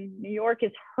York, and New York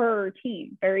is her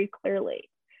team very clearly.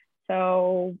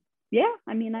 So, yeah,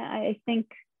 I mean, I think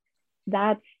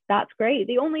that's great.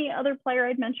 The only other player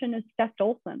I'd mention is Steph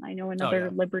Dolson. I know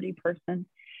another Liberty person.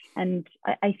 And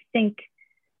I think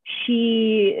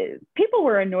people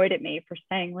were annoyed at me for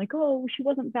saying like, oh, she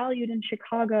wasn't valued in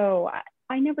Chicago.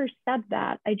 I never said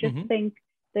that. I just think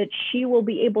that she will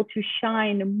be able to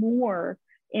shine more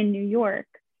in New York.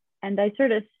 And I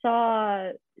sort of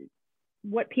saw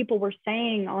what people were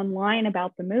saying online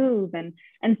about the move, and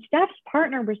Steph's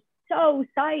partner was so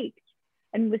psyched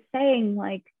and was saying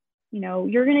like, you know,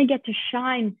 you're going to get to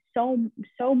shine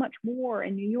so much more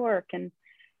in New York. And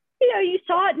you know, you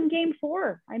saw it in Game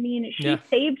 4. I mean, she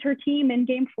saved her team in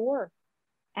Game 4.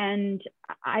 And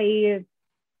I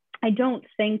don't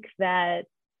think that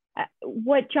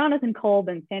what Jonathan Kolb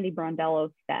and Sandy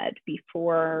Brondello said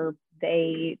before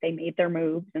they made their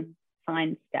moves and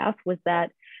signed Steph was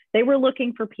that they were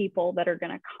looking for people that are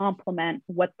going to complement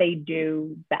what they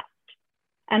do best.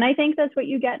 And I think that's what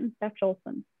you get in Steph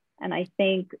Dolson. And I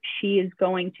think she is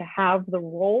going to have the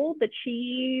role that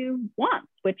she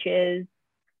wants, which is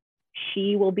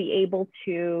she will be able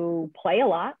to play a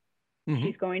lot.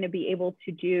 She's going to be able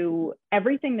to do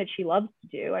everything that she loves to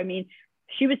do. I mean,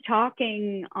 she was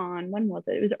talking on, when was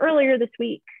it? It was earlier this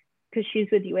week, because she's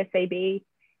with USAB.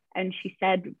 And she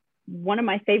said, one of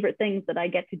my favorite things that I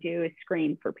get to do is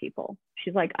screen for people.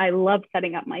 She's like, I love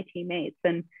setting up my teammates.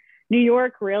 And New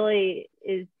York really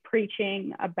is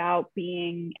preaching about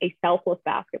being a selfless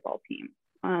basketball team.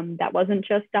 That wasn't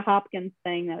just a Hopkins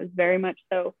thing. That was very much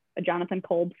so a Jonathan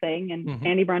Kolb thing. And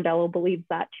Sandy Brondello believes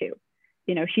that too.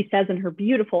 You know, she says in her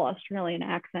beautiful Australian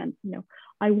accent, you know,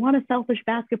 I want a selfish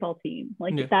basketball team.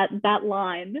 Like that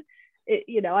line,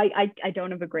 you know, I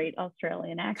don't have a great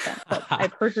Australian accent, but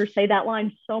I've heard her say that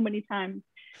line so many times.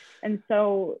 And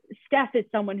so Steph is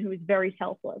someone who is very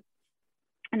selfless.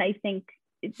 And I think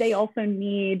they also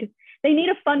need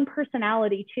a fun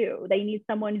personality too. They need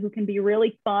someone who can be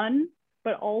really fun,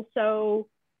 but also,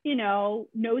 you know,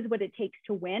 knows what it takes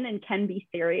to win and can be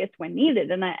serious when needed.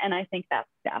 And I think that's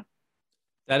Steph.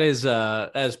 That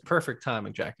is perfect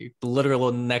timing, Jackie. The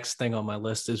literal next thing on my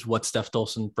list is what Steph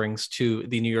Dolson brings to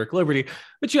the New York Liberty,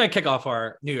 but you and I kick off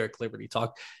our New York Liberty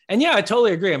talk. And yeah, I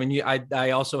totally agree. I mean, I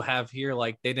also have here,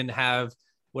 like, they didn't have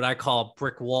what I call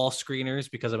brick wall screeners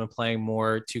because I've been playing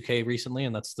more 2K recently,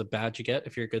 and that's the badge you get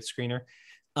if you're a good screener.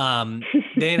 They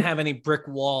didn't have any brick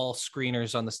wall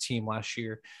screeners on this team last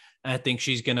year. And I think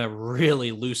she's going to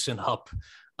really loosen up,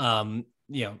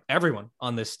 everyone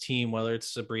on this team, whether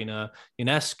it's Sabrina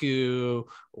Ionescu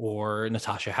or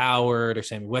Natasha Howard or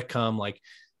Sammy Whitcomb. Like,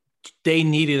 they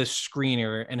needed a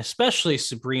screener, and especially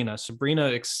Sabrina. Sabrina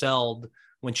excelled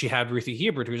when she had Ruthie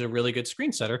Hebert, who's a really good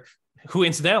screen setter, who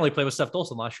incidentally played with Steph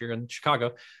Dolson last year in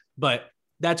Chicago. But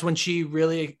that's when she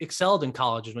really excelled in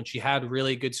college, is when she had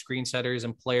really good screen setters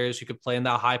and players who could play in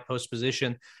that high post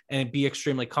position and be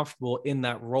extremely comfortable in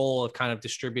that role of kind of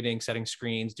distributing, setting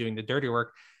screens, doing the dirty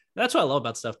work. That's what I love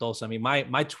about Steph Dolson. I mean,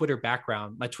 my Twitter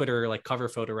background, my Twitter like cover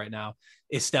photo right now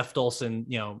is Steph Dolson,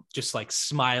 just like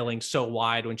smiling so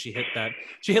wide when she hit that.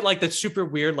 She hit like that super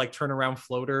weird like turnaround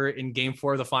floater in Game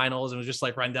 4 of the finals, and was just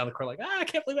like running down the court like, I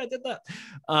can't believe I did that.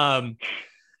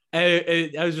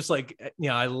 I was just like,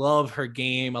 I love her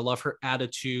game. I love her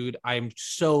attitude. I'm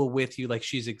so with you. Like,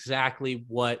 she's exactly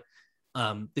what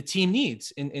the team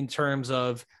needs in terms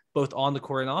of both on the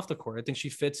court and off the court. I think she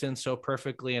fits in so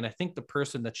perfectly. And I think the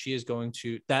person that she is going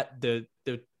to, that the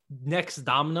next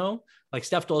domino, like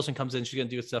Steph Dolson comes in, she's going to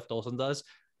do what Steph Dolson does.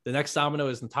 The next domino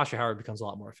is Natasha Howard becomes a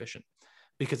lot more efficient,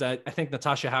 because I think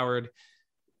Natasha Howard,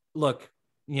 look,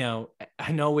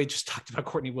 I know we just talked about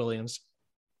Courtney Williams,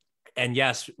 and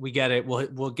yes, we get it.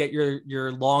 We'll get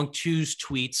your long twos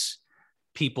tweets,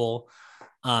 people.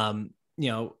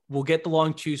 We'll get the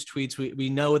long twos tweets. We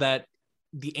know that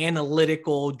the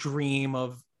analytical dream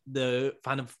of the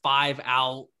kind of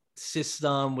 5-out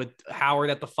system with Howard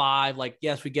at the 5, like,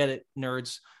 yes, we get it,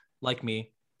 nerds like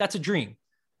me. That's a dream.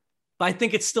 But I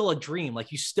think it's still a dream.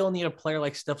 Like, you still need a player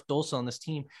like Steph Dolson on this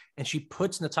team. And she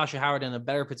puts Natasha Howard in a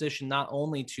better position, not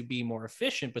only to be more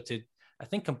efficient, but to, I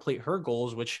think, complete her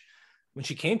goals, which when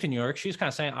she came to New York, she was kind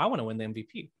of saying, I want to win the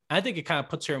MVP. I think it kind of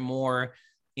puts her more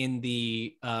in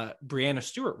the Breanna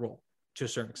Stewart role to a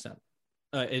certain extent.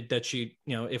 That she,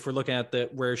 if we're looking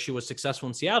at where she was successful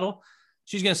in Seattle,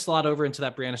 she's going to slot over into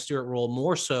that Breanna Stewart role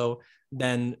more so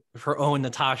than her own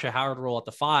Natasha Howard role at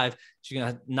the 5. She's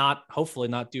going to hopefully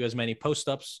not do as many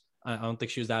post-ups. I don't think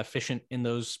she was that efficient in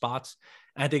those spots.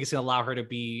 And I think it's going to allow her to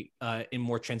be in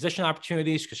more transition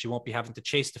opportunities, because she won't be having to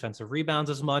chase defensive rebounds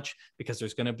as much, because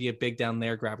there's going to be a big down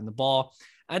there grabbing the ball.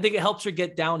 I think it helps her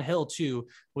get downhill too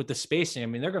with the spacing. I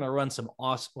mean, they're going to run some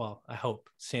awesome, well, I hope,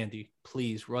 Sandy,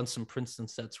 please run some Princeton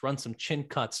sets, run some chin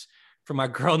cuts for my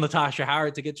girl Natasha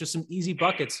Howard to get just some easy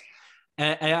buckets.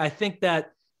 And I think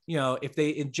that, if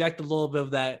they inject a little bit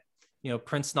of that,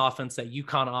 Princeton offense, that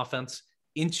UConn offense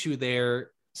into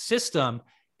their system,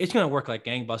 it's going to work like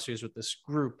gangbusters with this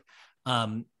group.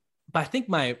 But I think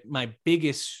my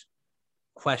biggest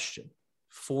question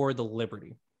for the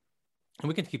Liberty, and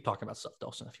we can keep talking about Steph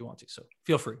Dolson if you want to, so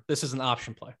feel free. This is an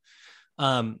option play.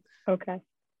 Okay.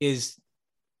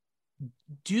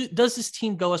 Does this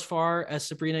team go as far as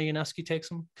Sabrina Ionescu takes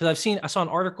them? Because I saw an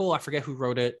article, I forget who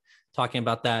wrote it, talking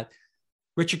about that.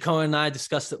 Richard Cohen and I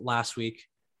discussed it last week.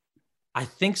 I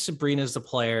think Sabrina is the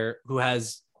player who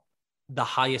has the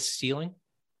highest ceiling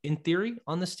in theory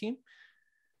on this team.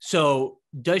 So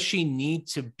does she need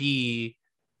to be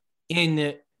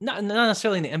in, not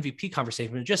necessarily in the MVP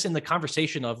conversation, but just in the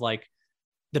conversation of like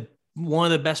one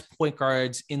of the best point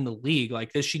guards in the league?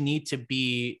 Like, does she need to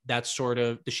be that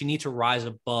does she need to rise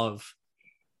above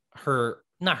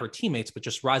not her teammates, but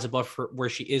just rise above where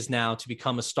she is now to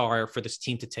become a star for this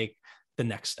team to take the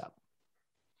next step?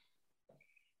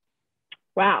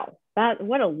 Wow.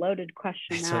 What a loaded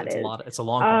question it's a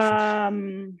long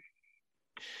question.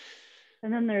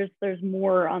 And then there's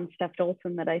more on Steph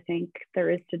Dolson that I think there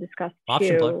is to discuss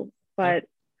Option too. play. But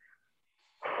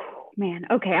man,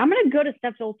 okay, I'm gonna go to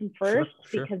Steph Dolson first,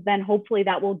 sure. because then hopefully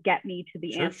that will get me to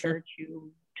the answer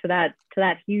to that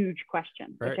huge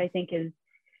question, right. which I think is,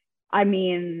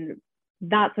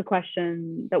 that's a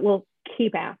question that we'll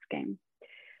keep asking.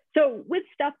 So with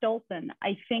Steph Dolson,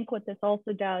 I think what this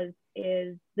also does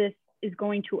is this is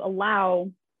going to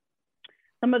allow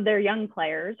some of their young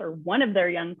players, or one of their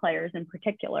young players in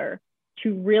particular,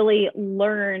 to really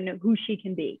learn who she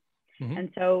can be. Mm-hmm. And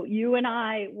so you and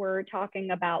I were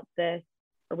talking about this,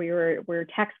 or we were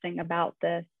texting about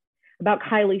this, about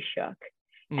Kylie Shook,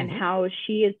 mm-hmm. and how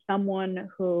she is someone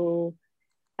who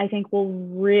I think will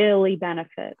really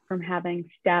benefit from having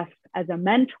Steph as a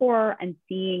mentor, and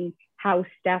seeing how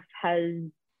Steph has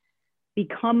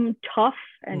become tough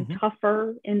and mm-hmm.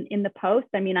 tougher in the post.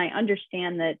 I mean, I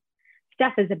understand that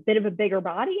Steph is a bit of a bigger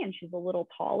body and she's a little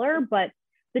taller, but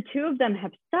the two of them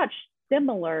have such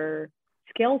similar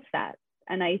skill sets.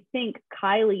 And I think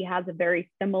Kylie has a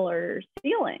very similar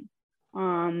ceiling.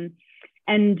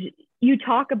 And you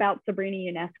talk about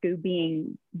Sabrina Ionescu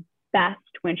being best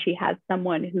when she has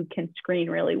someone who can screen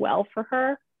really well for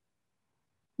her.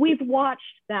 We've watched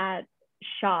that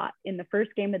shot in the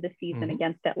first game of the season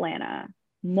against Atlanta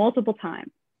multiple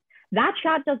times. That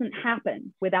shot doesn't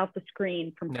happen without the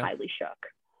screen from Kylie Shook.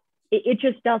 It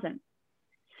just doesn't.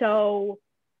 So,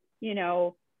 you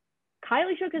know,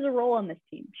 Kylie Shook has a role on this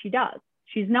team. She does.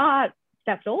 She's not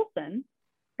Steph Olsen,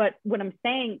 but what I'm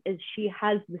saying is she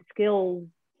has the skills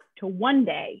to one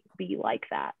day be like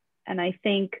that. And I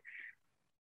think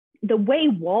the way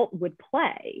Walt would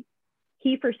play,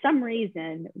 he, for some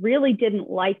reason, really didn't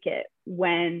like it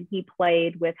when he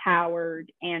played with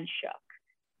Howard and Shook.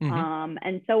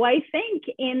 And so I think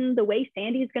in the way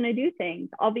Sandy's going to do things,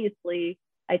 obviously,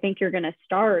 I think you're going to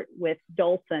start with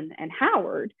Dolson and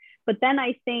Howard. But then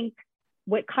I think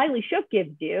what Kylie Shook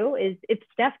gives you is if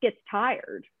Steph gets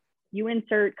tired, you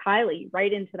insert Kylie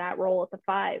right into that role at the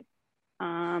 5.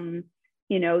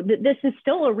 You know, this is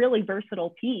still a really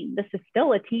versatile team. This is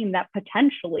still a team that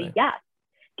potentially, yes,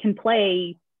 can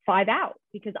play 5 out,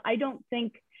 because I don't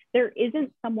think there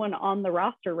isn't someone on the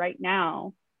roster right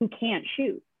now who can't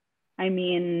shoot. I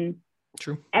mean,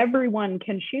 true, everyone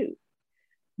can shoot,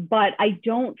 but I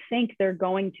don't think they're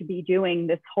going to be doing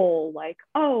this whole like,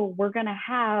 oh, we're going to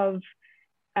have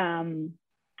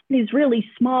these really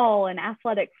small and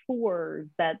athletic 4s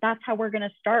that's how we're going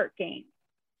to start games.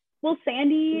 Will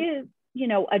Sandy, you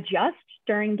know, adjust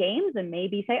during games and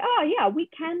maybe say, oh yeah, we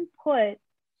can put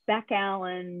Beck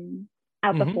Allen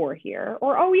at the 4 here,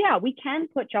 or oh yeah, we can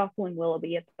put Jocelyn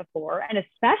Willoughby at the 4, and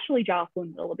especially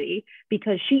Jocelyn Willoughby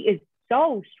because she is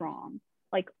so strong.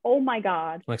 Like, oh my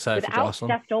God, I'm excited for Jocelyn.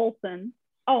 Steph Olsen,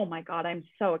 oh my God, I'm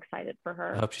so excited for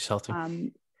her. I hope she's healthy.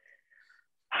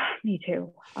 Me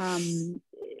too.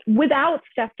 Without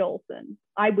Steph Olsen,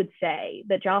 I would say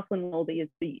that Jocelyn Willoughby is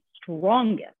the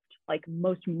strongest, like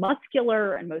most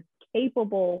muscular and most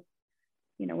capable,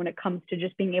 you know, when it comes to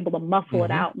just being able to muscle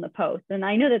it out in the post. And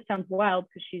I know that sounds wild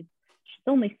because she's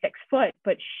only 6 foot,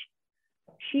 but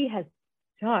she has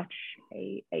such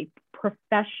a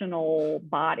professional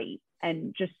body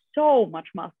and just so much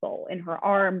muscle in her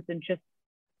arms, and just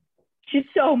she's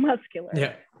so muscular.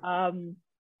 Yeah.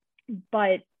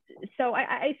 But so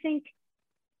I think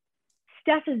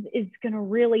Steph is going to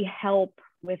really help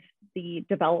with the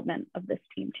development of this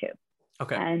team too.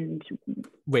 Okay. And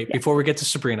wait, before we get to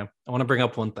Sabrina, I want to bring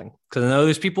up one thing, because I know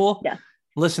there's people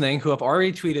listening who have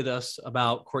already tweeted us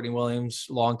about Courtney Williams'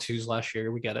 long twos last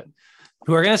year. We get it.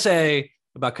 Who are going to say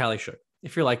about Kylie Shook?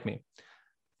 If you're like me,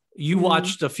 you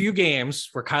watched a few games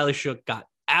where Kylie Shook got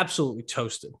absolutely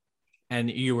toasted and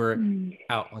you were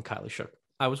out on Kylie Shook.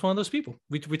 I was one of those people.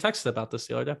 We texted about this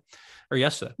the other day or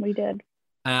yesterday. We did.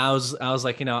 And I was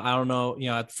like, you know, I don't know, you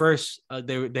know, at first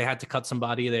they had to cut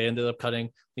somebody. They ended up cutting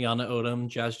Liana Odom,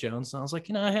 Jazz Jones. And I was like,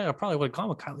 you know, hey, I probably would have gone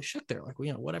with Kylie Shook there. Like,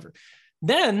 you know, whatever.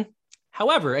 Then,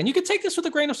 however, and you can take this with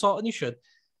a grain of salt, and you should,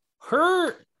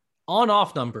 her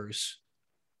on-off numbers,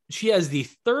 she has the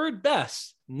 3rd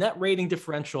best net rating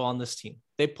differential on this team.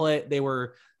 They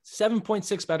were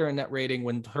 7.6 better in net rating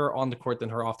when her on the court than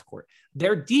her off the court.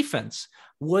 Their defense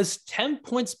was 10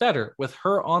 points better with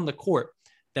her on the court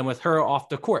than with her off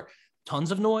the court. Tons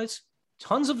of noise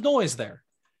there.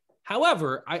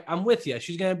 However, I'm with you.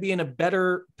 She's going to be in a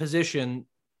better position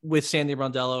with Sandy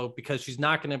Brondello because she's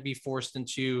not going to be forced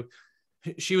into.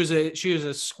 She was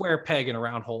a square peg in a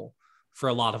round hole for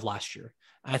a lot of last year.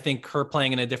 I think her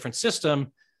playing in a different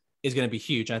system is going to be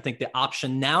huge. And I think the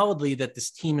optionality that this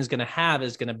team is going to have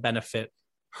is going to benefit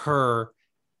her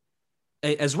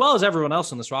as well as everyone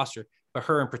else on this roster, but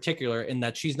her in particular, in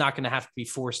that she's not going to have to be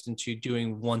forced into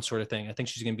doing one sort of thing. I think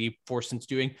she's going to be forced into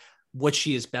doing what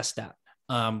she is best at,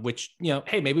 which, you know,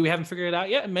 hey, maybe we haven't figured it out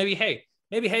yet. And maybe,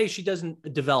 hey, she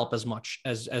doesn't develop as much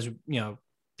as, you know,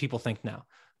 people think now,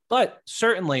 but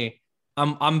certainly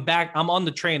I'm back. I'm on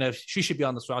the train of she should be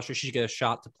on this roster. She should get a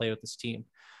shot to play with this team.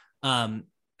 And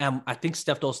I think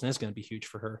Steph Dolson is going to be huge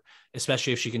for her,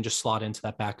 especially if she can just slot into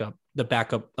that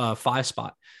backup 5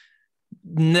 spot.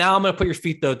 Now I'm going to put your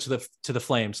feet though to the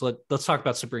flames. So let's talk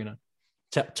about Sabrina.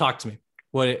 Talk to me.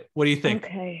 What do you think?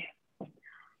 Okay.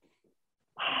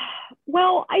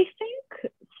 Well, I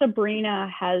think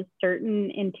Sabrina has certain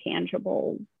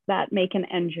intangibles that make an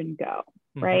engine go,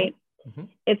 right? Mm-hmm.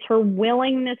 It's her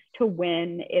willingness to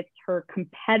win. It's her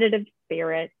competitive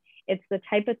spirit. It's the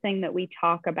type of thing that we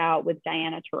talk about with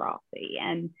Diana Taurasi.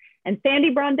 And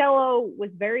Sandy Brondello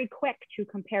was very quick to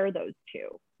compare those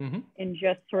two in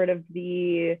just sort of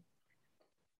the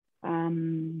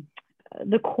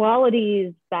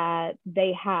qualities that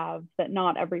they have that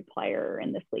not every player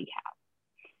in this league has.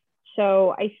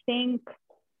 So I think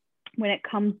when it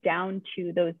comes down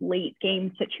to those late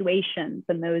game situations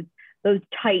and those those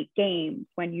tight games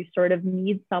when you sort of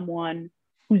need someone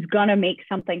who's going to make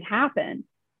something happen.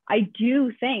 I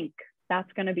do think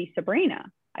that's going to be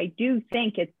Sabrina. I do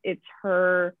think it's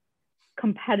her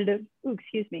competitive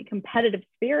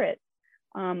spirit.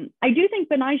 I do think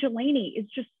Betnijah Laney is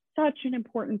just such an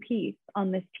important piece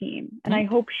on this team. And I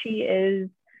hope she is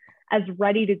as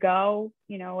ready to go,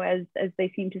 as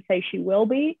they seem to say she will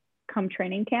be come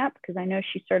training camp, because I know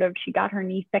she got her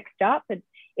knee fixed up. And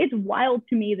it's wild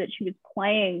to me that she was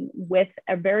playing with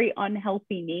a very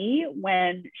unhealthy knee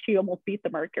when she almost beat the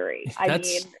Mercury. That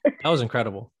was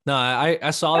incredible. No,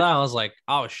 I saw that. I was like,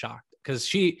 I was shocked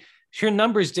because her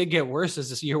numbers did get worse as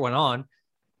this year went on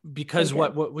because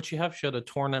what she have? She had a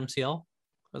torn MCL.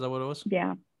 Is that what it was?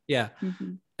 Yeah. Yeah.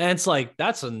 Mm-hmm. And it's like,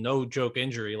 that's a no joke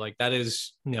injury. Like that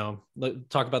is,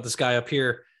 talk about this guy up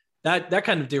here that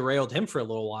kind of derailed him for a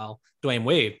little while, Dwayne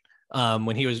Wade,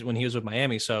 when he was with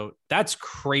Miami. So that's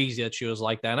crazy that she was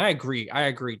like that. And I agree.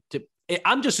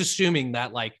 I'm just assuming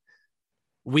that like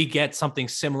we get something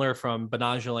similar from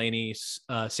Betnijah Laney,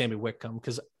 Sammy Whitcomb,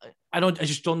 because I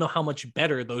just don't know how much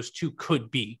better those two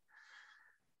could be.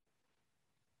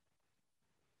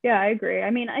 Yeah, I agree.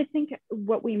 I mean, I think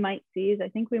what we might see is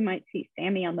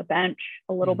Sammy on the bench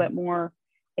a little bit more.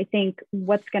 I think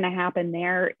what's going to happen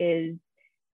there is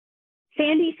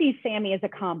Sandy sees Sammy as a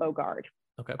combo guard.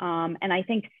 Okay. And I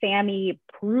think Sammy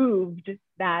proved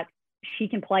that she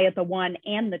can play at the 1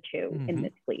 and the 2 in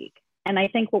this league. And I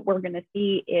think what we're going to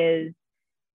see is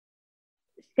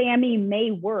Sammy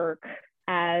may work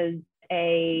as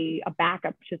a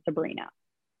backup to Sabrina.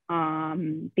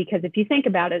 Because if you think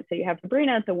about it, so you have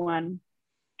Sabrina at the 1,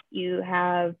 you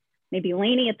have maybe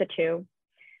Laney at the 2,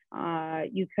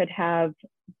 you could have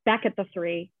Beck at the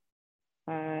 3,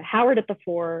 Howard at the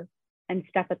 4, and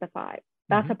Steph at the 5.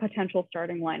 That's a potential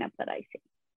starting lineup that I see.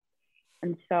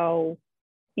 And so,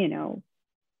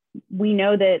 we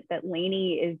know that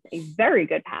Laney is a very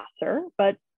good passer,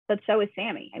 but so is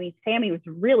Sammy. I mean, Sammy was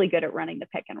really good at running the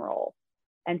pick and roll.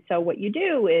 And so what you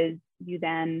do is you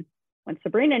then, when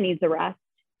Sabrina needs a rest,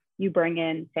 you bring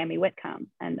in Sammy Whitcomb.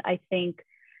 And I think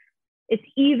it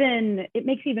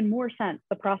makes even more sense,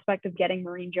 the prospect of getting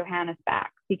Maureen Johannes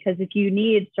back, because if you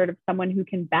need sort of someone who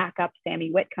can back up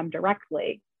Sammy Whitcomb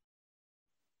directly,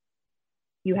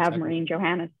 you have Maureen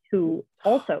Johannes, who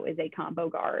also is a combo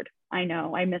guard. I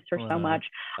know, I miss her so much.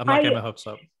 I'm not getting my hopes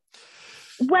up.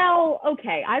 Well,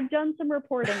 okay, I've done some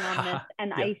reporting on this,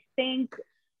 and I think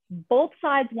both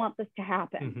sides want this to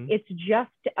happen. It's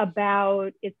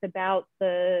about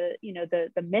the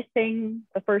missing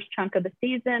the first chunk of the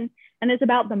season, and it's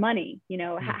about the money.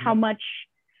 How much,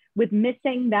 with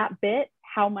missing that bit,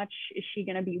 how much is she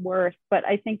going to be worth? But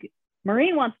I think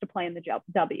Maureen wants to play in the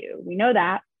W. We know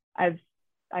that.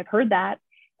 I've heard that,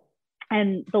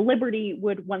 and the Liberty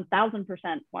would 1,000%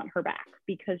 want her back,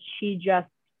 because she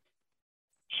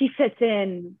fits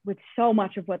in with so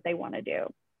much of what they want to do.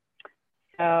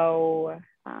 So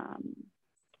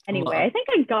anyway, I think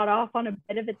I got off on a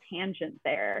bit of a tangent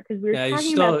there because we were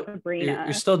talking about Sabrina.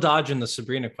 You're still dodging the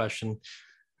Sabrina question.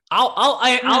 I'll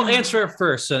answer it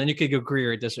first, so then you could agree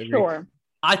or disagree. Sure.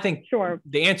 I think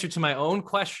the answer to my own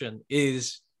question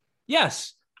is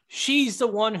yes. She's the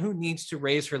one who needs to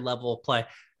raise her level of play.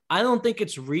 I don't think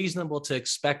it's reasonable to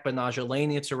expect Betnijah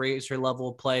Laney to raise her level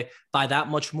of play by that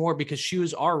much more, because she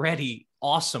was already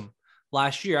awesome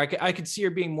last year. I could see her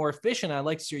being more efficient. I'd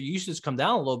like to see her usage come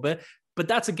down a little bit, but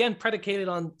that's again predicated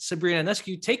on Sabrina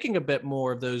Ionescu taking a bit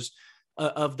more of those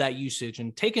of that usage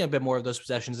and taking a bit more of those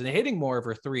possessions and hitting more of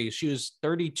her threes. She was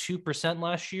 32%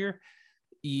 last year.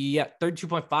 Yeah,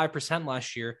 32.5%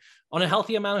 last year on a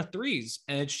healthy amount of threes.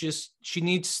 And it's just,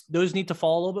 those need to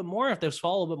fall a little bit more. If those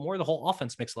fall a little bit more, the whole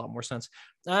offense makes a lot more sense.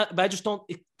 But I just don't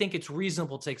think it's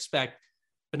reasonable to expect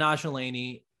Betnijah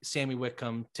Laney, Sammy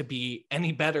Whitcomb to be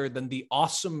any better than the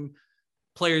awesome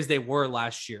players they were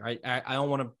last year. I don't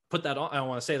want to put that on. I don't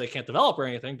want to say they can't develop or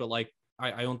anything, but like,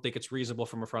 I don't think it's reasonable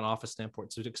from a front office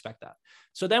standpoint to expect that.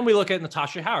 So then we look at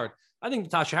Natasha Howard. I think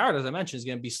Natasha Howard, as I mentioned, is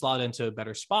going to be slotted into a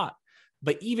better spot.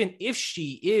 But even if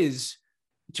she is,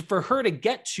 for her to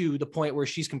get to the point where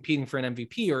she's competing for an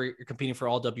MVP or competing for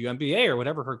all WNBA or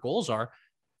whatever her goals are,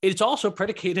 it's also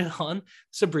predicated on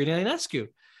Sabrina Ionescu.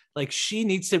 Like she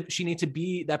needs to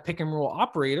be that pick and roll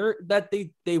operator that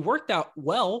they worked out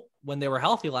well when they were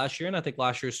healthy last year. And I think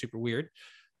last year is super weird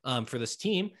for this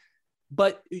team.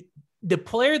 But the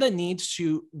player that needs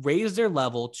to raise their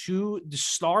level to the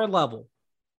star level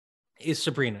is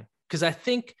Sabrina. Because I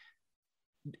think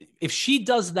if she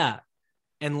does that,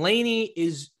 and Laney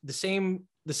is the same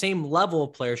level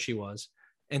of player she was,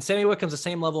 and Sammy Wickham's the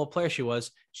same level of player she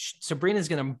was. Sabrina's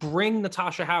going to bring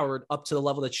Natasha Howard up to the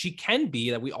level that she can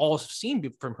be, that we all have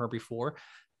seen from her before,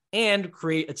 and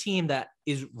create a team that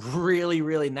is really,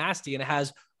 really nasty and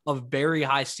has a very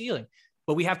high ceiling.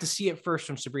 But we have to see it first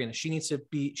from Sabrina. She needs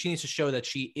to show that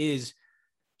she is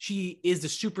the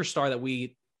superstar that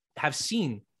we have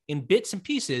seen in bits and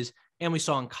pieces and we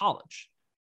saw in college.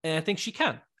 And I think she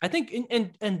can. I think,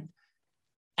 and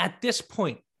at this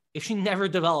point, if she never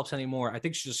develops anymore, I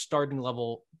think she's a starting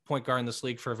level point guard in this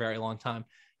league for a very long time.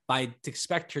 But I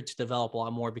expect her to develop a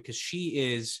lot more because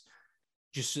she is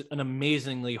just an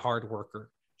amazingly hard worker.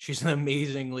 She's an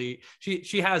amazingly,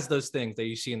 she has those things that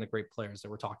you see in the great players that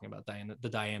we're talking about, the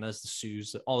Dianas, the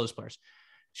Sues, all those players.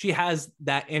 She has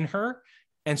that in her.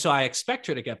 And so I expect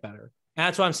her to get better. And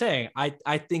that's what I'm saying.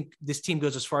 I think this team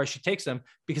goes as far as she takes them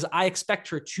because I expect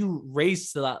her to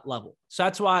raise to that level. So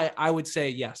that's why I would say,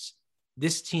 yes,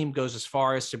 this team goes as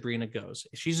far as Sabrina goes.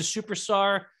 If she's a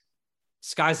superstar,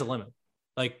 sky's the limit.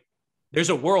 Like, there's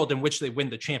a world in which they win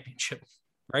the championship,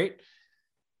 right?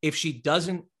 If she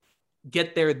doesn't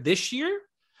get there this year,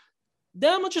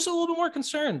 then I'm just a little bit more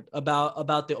concerned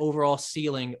about the overall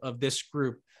ceiling of this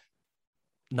group,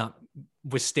 not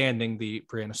withstanding the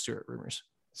Brianna Stewart rumors.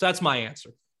 So that's my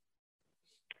answer.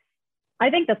 I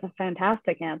think that's a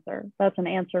fantastic answer. That's an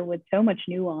answer with so much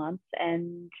nuance.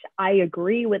 And I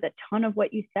agree with a ton of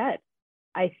what you said.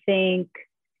 I think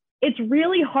it's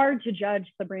really hard to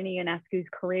judge Sabrina Ionescu's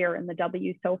career in the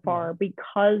W so far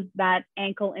because that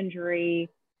ankle injury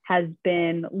has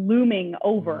been looming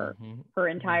over her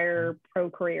entire pro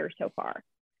career so far.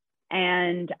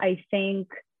 And I think,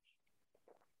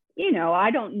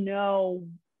 I don't know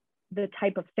the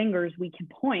type of fingers we can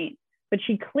point, but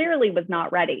she clearly was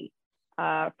not ready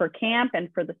for camp and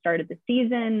for the start of the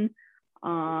season.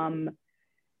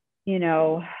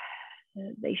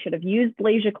 They should have used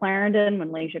Lasia Clarendon when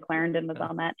Lasia Clarendon was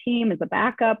on that team as a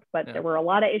backup, but there were a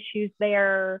lot of issues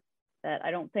there that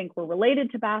I don't think were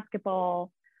related to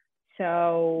basketball.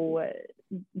 So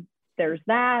there's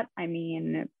that. I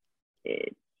mean,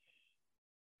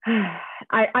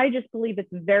 I just believe it's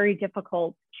very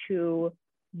difficult to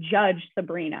judge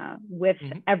Sabrina with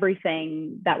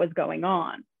everything that was going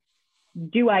on.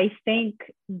 Do I think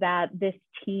that this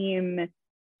team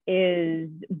is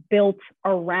built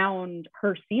around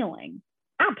her ceiling?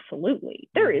 Absolutely.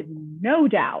 There is no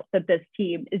doubt that this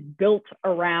team is built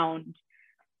around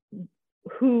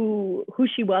who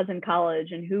she was in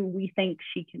college and who we think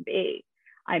she can be.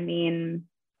 I mean,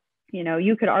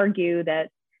 you could argue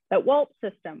that Walt's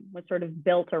system was sort of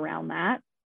built around that.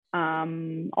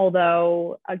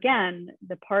 Although, again,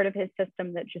 the part of his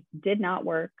system that just did not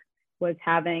work was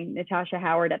having Natasha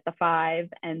Howard at the 5,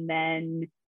 and then,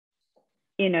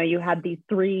 you had these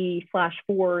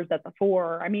 3/4s at the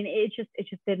 4. I mean, it just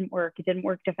didn't work. It didn't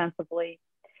work defensively.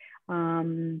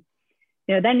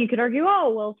 Then you could argue,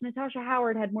 oh, well, if Natasha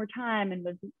Howard had more time and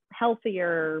was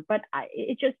healthier, but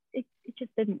it just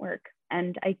didn't work.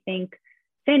 And I think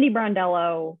Sandy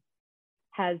Brondello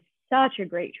has such a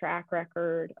great track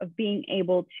record of being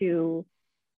able to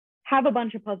have a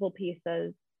bunch of puzzle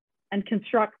pieces and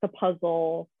construct the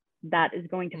puzzle that is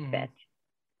going to fit.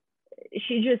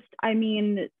 She just, I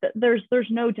mean, there's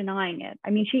no denying it. I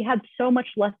mean, she had so much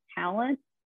less talent,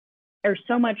 or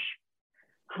so much,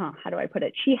 how do I put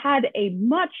it? She had a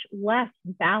much less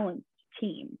balanced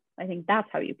team. I think that's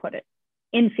how you put it,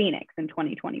 in Phoenix in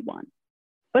 2021.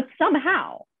 But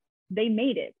somehow they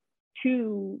made it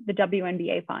to the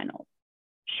WNBA finals.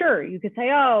 Sure, you could say,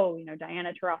 oh,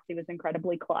 Diana Taurasi was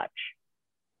incredibly clutch.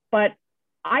 But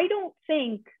I don't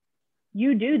think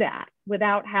you do that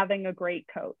without having a great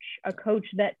coach, a coach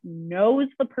that knows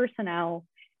the personnel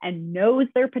and knows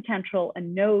their potential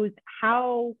and knows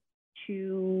how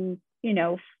to,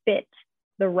 fit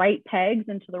the right pegs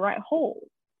into the right holes.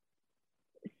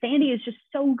 Sandy is just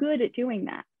so good at doing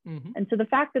that. And so the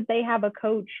fact that they have a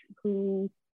coach who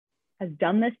has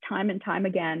done this time and time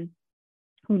again,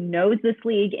 who knows this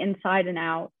league inside and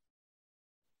out,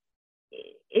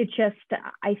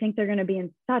 I think they're going to be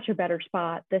in such a better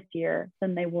spot this year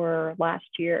than they were last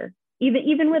year,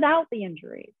 even without the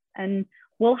injuries. And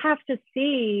we'll have to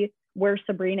see where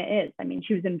Sabrina is. I mean,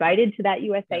 she was invited to that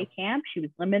USA camp. She was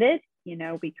limited,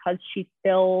 because she's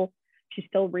still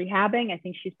rehabbing. I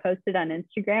think she's posted on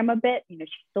Instagram a bit. She's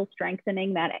still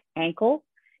strengthening that ankle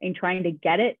and trying to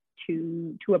get it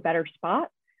to a better spot.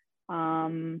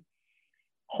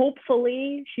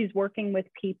 Hopefully she's working with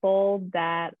people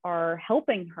that are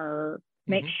helping her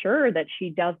make sure that she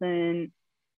doesn't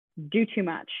do too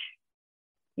much,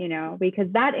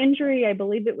 because that injury, I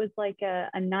believe it was like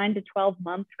a 9 to 12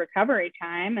 month recovery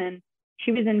time. And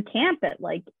she was in camp at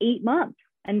like 8 months.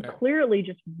 and clearly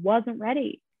just wasn't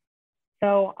ready.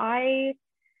 So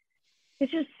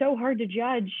it's just so hard to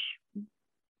judge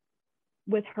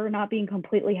with her not being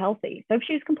completely healthy. So if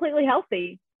she's completely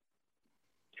healthy,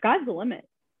 sky's the limit.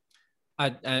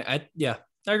 Yeah,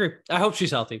 I agree. I hope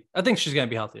she's healthy. I think she's gonna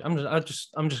be healthy. I'm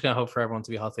just gonna hope for everyone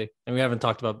to be healthy. And we haven't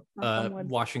talked about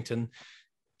Washington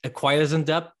quite as in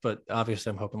depth, but obviously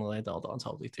I'm hoping Lily Deldon's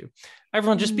healthy too.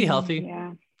 Everyone just be healthy.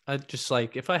 Yeah. I just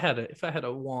like if I had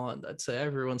a wand, I'd say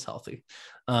everyone's healthy.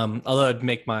 Although I'd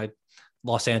make my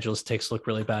Los Angeles takes look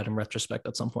really bad in retrospect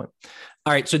at some point.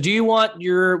 All right. So do you want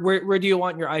where do you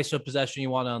want your ISO possession?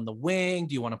 You want it on the wing?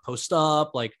 Do you want to post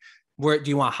up? Like, where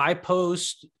do you want high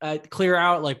post clear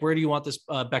out? Like, where do you want this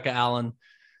Becca Allen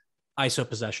ISO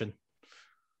possession?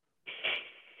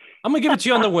 I'm gonna give it to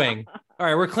you on the wing. All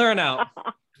right, we're clearing out.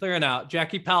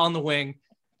 Jackie Powell on the wing.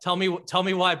 Tell me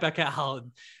why Becca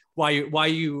Allen, why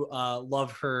you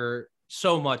love her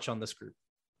so much on this group.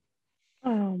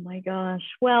 Oh my gosh.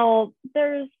 Well,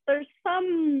 there's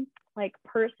some like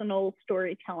personal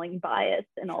storytelling bias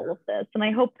in all of this, and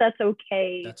I hope that's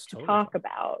okay to talk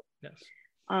about. Yes.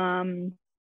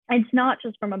 It's not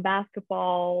just from a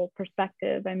basketball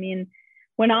perspective. I mean,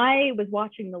 when I was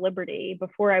watching the Liberty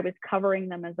before I was covering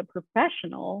them as a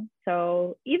professional,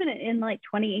 so even in like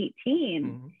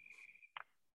 2018,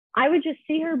 I would just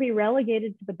see her be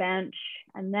relegated to the bench.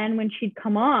 And then when she'd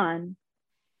come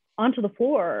onto the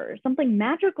floor, something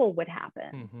magical would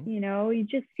happen. You know, you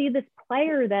just see this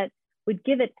player that would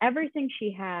give it everything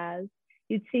she has.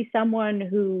 You'd see someone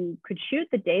who could shoot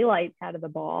the daylights out of the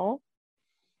ball.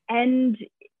 And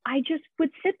I just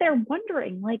would sit there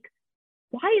wondering, like,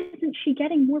 why isn't she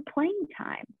getting more playing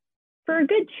time? For a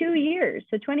good 2 years.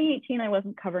 So 2018, I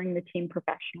wasn't covering the team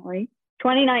professionally.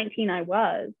 2019, I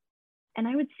was. And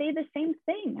I would say the same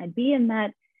thing. I'd be in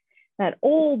that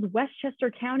old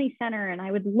Westchester County Center, and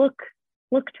I would look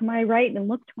to my right and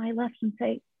look to my left and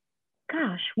say,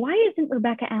 gosh, why isn't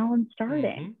Rebecca Allen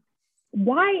starting?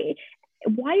 Why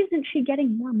isn't she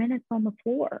getting more minutes on the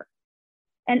floor?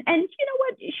 And you know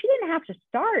what? She didn't have to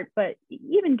start, but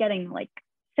even getting like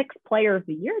 6th player of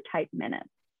the year type minutes,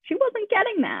 she wasn't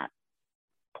getting that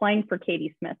playing for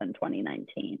Katie Smith in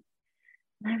 2019.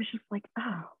 And I was just like,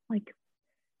 oh, like,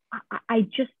 I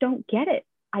just don't get it.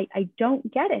 I don't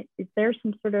get it. Is there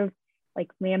some sort of like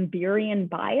Lambierian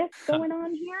bias going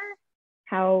on here?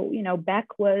 How, you know,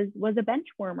 Beck was a bench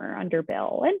warmer under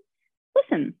Bill. And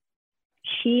listen,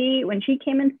 when she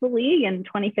came into the league in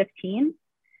 2015,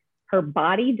 her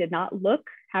body did not look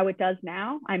how it does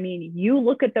now. I mean, you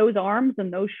look at those arms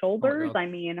and those shoulders. I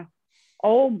mean,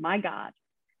 oh my God.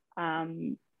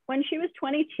 When she was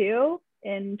 22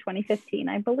 in 2015,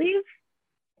 I believe,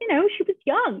 you know, she was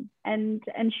young and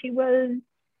she wasn't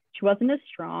as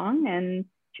strong and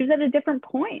she was at a different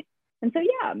point. And so,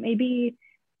 yeah, maybe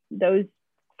those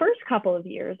first couple of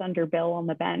years under Bill on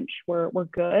the bench were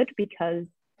good because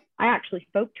I actually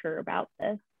spoke to her about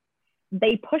this.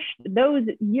 They pushed those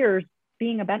years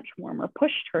being a bench warmer,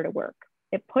 pushed her to work.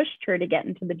 It pushed her to get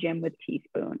into the gym with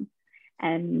Teaspoon.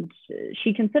 And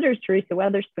she considers Teresa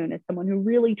Weatherspoon as someone who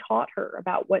really taught her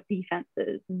about what defense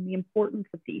is and the importance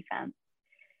of defense.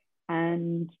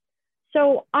 And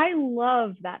so I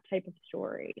love that type of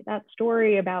story, that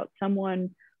story about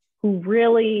someone who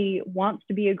really wants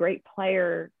to be a great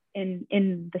player in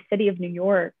the city of New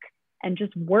York and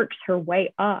just works her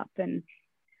way up. And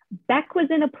Beck was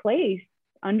in a place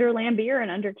under Lambier and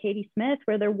under Katie Smith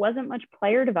where there wasn't much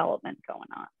player development going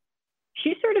on.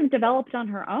 She sort of developed on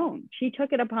her own. She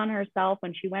took it upon herself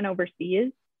when she went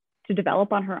overseas to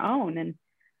develop on her own. And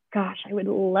gosh, I would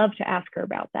love to ask her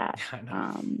about that.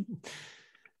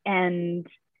 And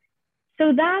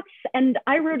so and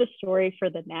I wrote a story for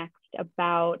the Next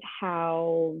about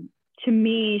how, to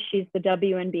me, she's the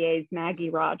WNBA's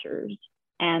Maggie Rogers.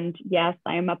 And yes,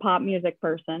 I am a pop music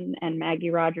person, and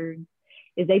Maggie Rogers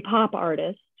is a pop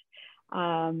artist.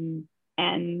 And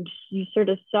you sort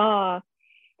of saw,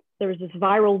 there was this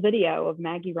viral video of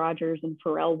Maggie Rogers and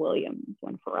Pharrell Williams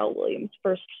when Pharrell Williams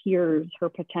first hears her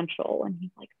potential. And he's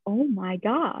like, oh my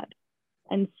God.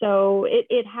 And so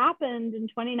it happened in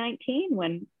 2019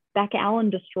 when Becca Allen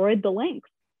destroyed the Lynx.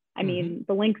 I mean,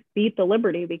 the Lynx beat the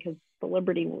Liberty because the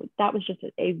Liberty, that was just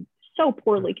a so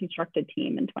poorly constructed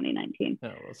team in 2019.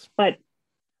 But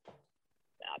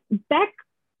Beck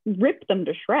ripped them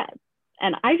to shreds.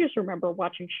 And I just remember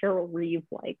watching Cheryl Reeve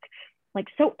like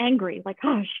so angry, like,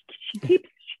 oh, she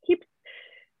keeps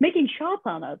making shots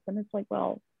on us. And it's like,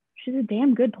 well, she's a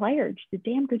damn good player. She's a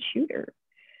damn good shooter.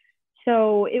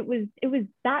 So it was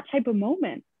that type of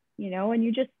moment, you know, and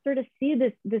you just sort of see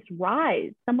this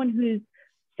rise, someone who's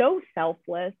so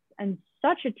selfless and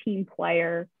such a team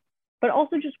player, but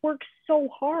also just works so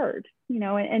hard, you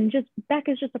know, and just Beck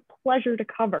is just a pleasure to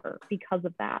cover because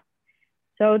of that.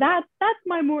 So that's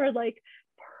my more like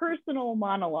personal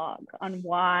monologue on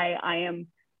why I am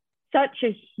such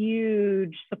a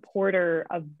huge supporter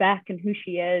of Beck and who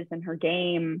she is and her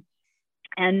game.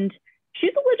 And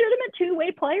she's a legitimate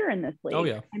two-way player in this league. Oh,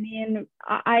 yeah. I mean,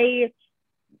 I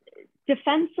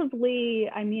defensively,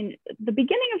 I mean, the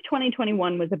beginning of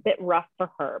 2021 was a bit rough for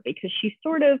her because she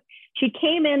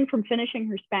came in from finishing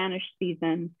her Spanish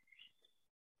season.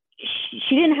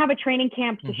 She didn't have a training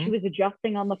camp, so she was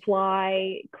adjusting on the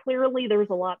fly. Clearly, there was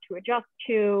a lot to adjust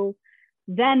to.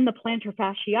 Then the plantar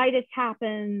fasciitis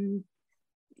happened.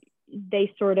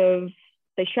 They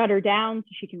shut her down so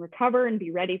she can recover and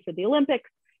be ready for the Olympics.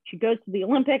 She goes to the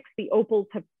Olympics. The Opals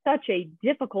have such a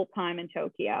difficult time in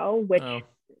Tokyo, which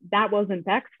that wasn't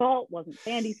Beck's fault, wasn't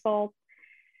Sandy's fault.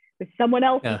 It was someone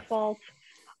else's fault,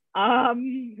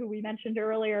 who we mentioned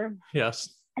earlier.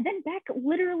 Yes. And then Beck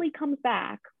literally comes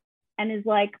back and is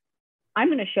like, I'm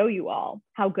going to show you all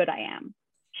how good I am.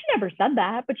 She never said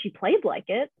that, but she played like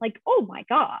it. Like, oh my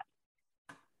God.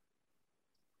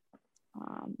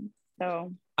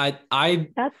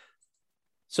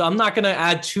 So I'm not going to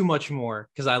add too much more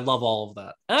because I love all of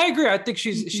that. And I agree. I think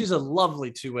she's a lovely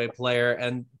two-way player.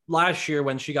 And last year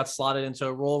when she got slotted into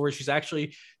a role where she's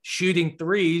actually shooting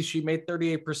threes, she made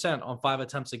 38% on 5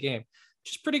 attempts a game,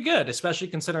 which is pretty good, especially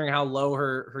considering how low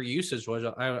her usage was.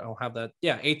 I don't have that.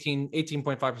 Yeah,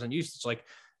 18.5% usage. Like,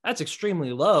 that's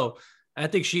extremely low. I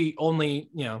think she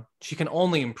can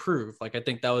only improve. Like, I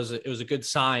think it was a good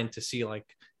sign to see, like,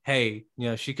 hey, you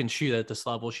know, she can shoot at this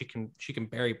level. She can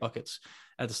bury buckets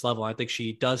at this level. I think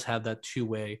she does have that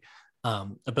two-way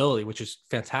ability, which is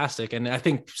fantastic. And I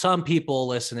think some people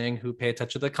listening who pay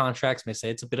attention to the contracts may say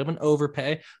it's a bit of an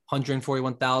overpay,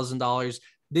 $141,000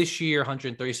 this year,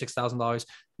 $136,000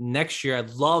 next year. I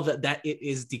love that it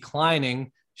is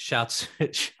declining. Shouts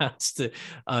to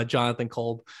Jonathan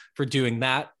Kolb for doing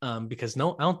that, because I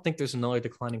don't think there's another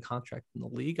declining contract in the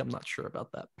league. I'm not sure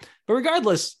about that, but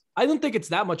regardless, I don't think it's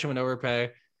that much of an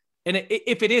overpay. And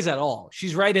if it is at all,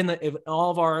 she's right in all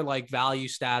of our like value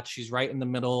stats. She's right in the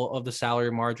middle of the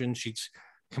salary margin. She's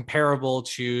comparable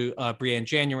to Brianne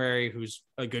January, who's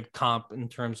a good comp in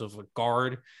terms of a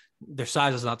guard. Their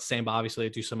size is not the same, but obviously they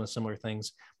do some of the similar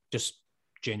things. Just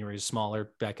January is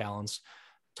smaller, Beck Allen's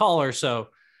taller. So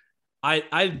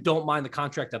I don't mind the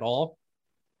contract at all.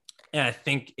 And I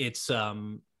think it's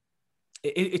going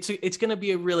to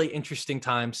be a really interesting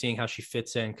time seeing how she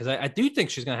fits in, because I do think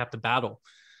she's going to have to battle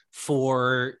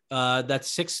for that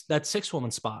six woman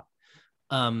spot.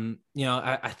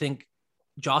 I think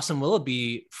Jocelyn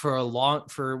Willoughby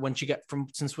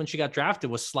since when she got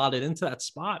drafted was slotted into that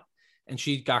spot, and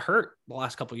she got hurt the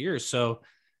last couple of years. So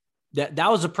that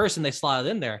was a person they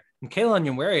slotted in there. And Kayla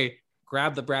Onyenwere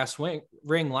grabbed the brass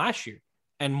ring last year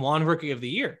and won Rookie of the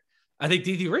Year. I think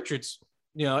DD Richards,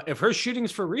 if her shooting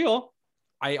is for real,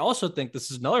 I also think this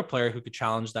is another player who could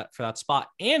challenge that for that spot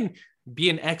and be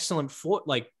an excellent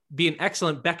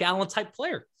Beck Allen type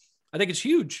player. I think it's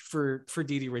huge for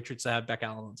DD Richards to have Beck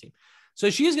Allen on the team. So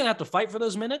she's going to have to fight for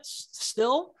those minutes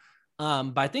still.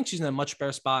 But I think she's in a much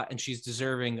better spot and she's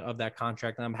deserving of that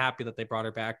contract. And I'm happy that they brought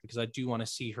her back because I do want to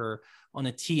see her on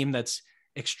a team that's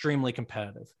extremely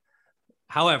competitive.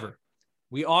 However,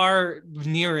 we are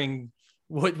nearing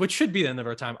what should be the end of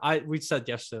our time. We said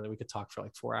yesterday that we could talk for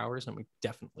like 4 hours, and we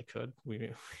definitely could.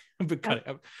 I've been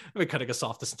cutting us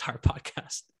off this entire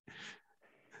podcast.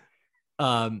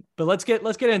 But let's get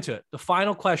into it. The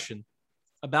final question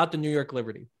about the New York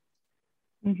Liberty.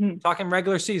 Talking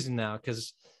regular season now,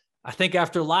 because I think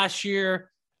after last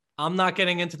year, I'm not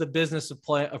getting into the business of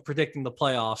predicting the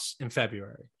playoffs in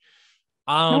February.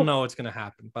 I don't know what's going to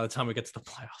happen by the time we get to the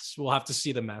playoffs. We'll have to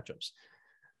see the matchups.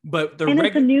 But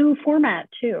it's a new format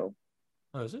too.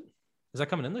 Oh, is it? Is that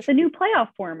coming in this year? year? The new playoff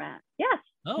format. Yes.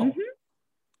 Oh.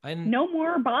 No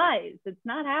more buys. It's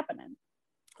not happening.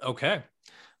 Okay.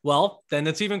 Well, then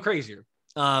it's even crazier.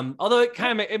 Although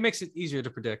it makes it easier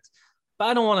to predict. But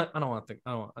I don't want to.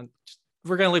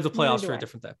 We're going to leave the playoffs for a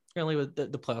different day. We're going to leave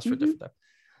the playoffs for a different day.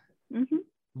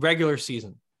 Regular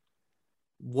season.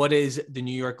 What is the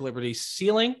New York Liberty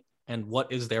ceiling and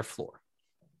what is their floor?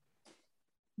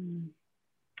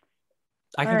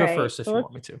 I can go first if you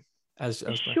want me to.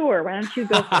 Sure. Why don't you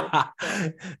go first?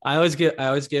 I always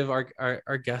give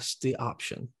our guests the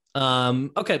option.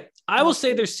 Okay. I will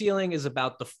say their ceiling is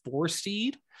about the 4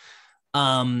 seed.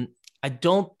 I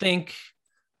don't think,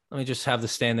 let me just have the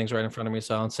standings right in front of me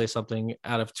so I don't say something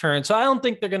out of turn. So I don't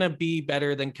think they're going to be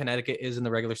better than Connecticut is in the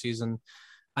regular season.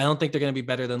 I don't think they're going to be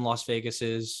better than Las Vegas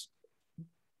is.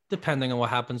 depending on what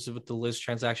happens with the Liz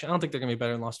transaction. I don't think they're going to be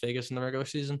better in Las Vegas in the regular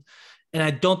season. And I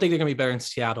don't think they're going to be better in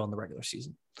Seattle in the regular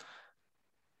season.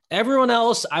 Everyone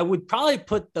else, I would probably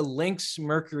put the Lynx,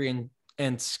 Mercury,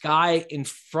 and Sky in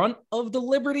front of the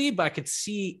Liberty, but I could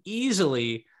see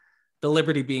easily the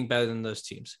Liberty being better than those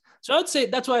teams. So I would say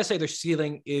that's why I say their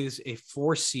ceiling is a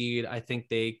 4 seed. I think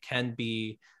they can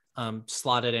be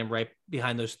slotted in right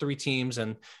behind those 3 teams.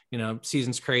 And,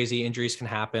 season's crazy, injuries can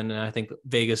happen. And I think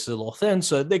Vegas is a little thin,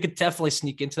 so they could definitely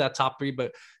sneak into that top 3,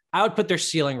 but I would put their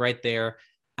ceiling right there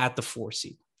at the 4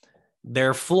 seed.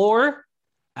 Their floor,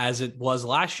 as it was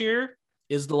last year,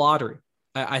 is the lottery.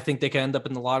 I think they can end up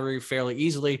in the lottery fairly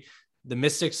easily. The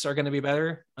Mystics are going to be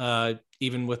better,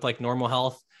 even with like normal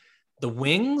health. The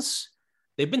Wings,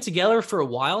 they've been together for a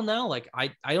while now. Like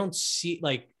I don't see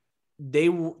like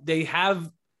they have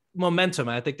momentum.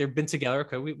 I think they've been together.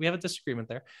 Okay, we have a disagreement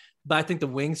there, but I think the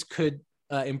Wings could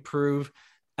improve.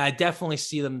 I definitely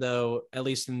see them though, at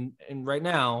least in right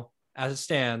now as it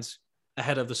stands,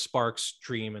 ahead of the Sparks,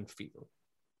 Dream, and Fever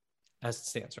as it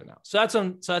stands right now. So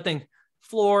I think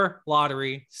floor,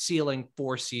 lottery, ceiling,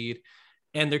 4 seed,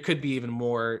 and there could be even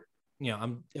more.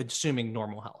 I'm assuming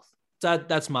normal health.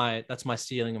 That's my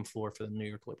ceiling and floor for the New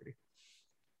York Liberty.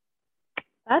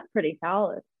 That's pretty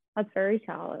solid. That's very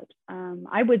solid.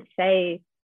 I would say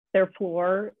their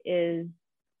floor is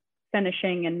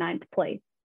finishing in 9th place.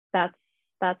 That's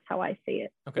how I see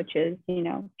it, okay. Which is,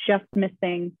 just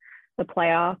missing the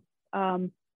playoffs.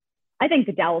 I think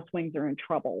the Dallas Wings are in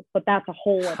trouble, but that's a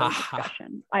whole other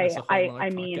discussion. I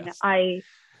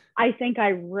think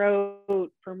I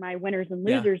wrote for my winners and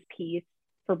losers piece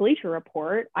for Bleacher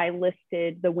Report, I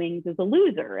listed the Wings as a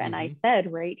loser. And I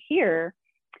said right here,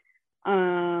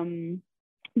 Dallas,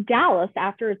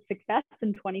 after its success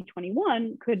in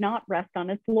 2021, could not rest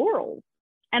on its laurels.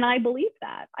 And I believe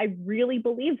that. I really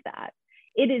believe that.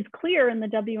 It is clear in the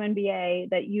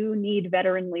WNBA that you need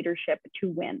veteran leadership to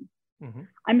win.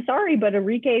 I'm sorry, but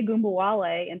Enrique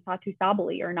Gumbawale and Fatu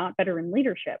Sabali are not veteran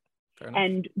leadership.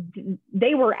 And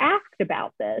they were asked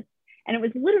about this. And it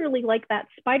was literally like that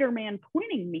Spider-Man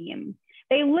pointing meme.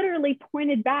 They literally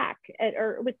pointed back at,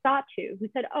 or with Satu, who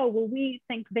said, oh, well, we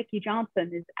think Vicki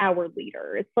Johnson is our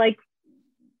leader. It's like,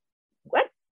 what?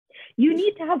 You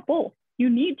need to have both. You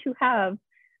need to have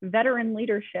veteran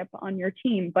leadership on your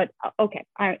team. But okay,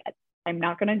 I'm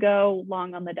not going to go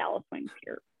long on the Dallas Wings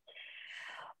here.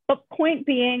 But point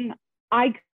being,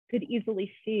 I could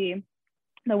easily see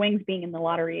the Wings being in the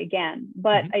lottery again.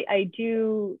 But I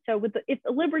do, so if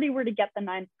the Liberty were to get the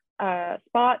 9th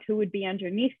spot, who would be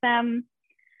underneath them?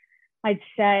 I'd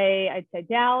say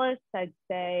Dallas, I'd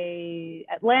say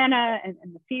Atlanta and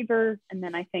the Fever. And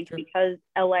then I think because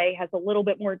LA has a little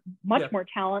bit much more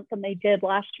talent than they did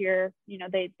last year,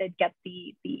 they'd get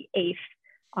the 8th.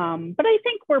 But I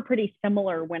think we're pretty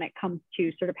similar when it comes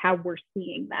to sort of how we're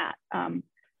seeing that.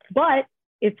 But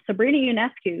if Sabrina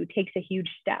Ionescu takes a huge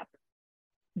step,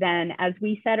 then as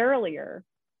we said earlier,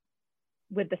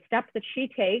 with the step that she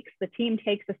takes, the team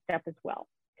takes a step as well.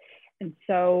 And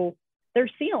so their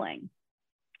ceiling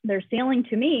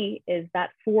to me is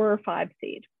that 4 or 5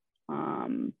 seed.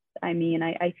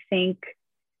 I think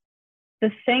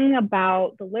the thing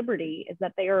about the Liberty is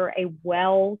that they are a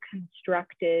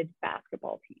well-constructed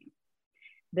basketball team.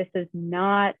 This is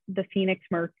not the Phoenix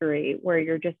Mercury where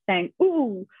you're just saying,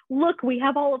 ooh, look, we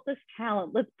have all of this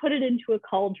talent. Let's put it into a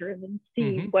cauldron and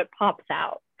see what pops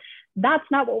out. That's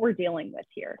not what we're dealing with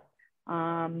here.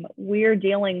 We're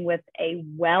dealing with a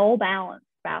well-balanced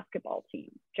basketball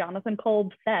team. Jonathan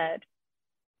Kolb said,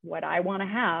 what I want to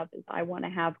have is I want to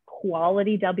have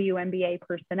quality WNBA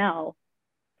personnel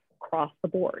across the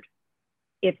board.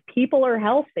 If people are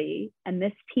healthy and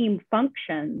this team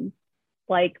functions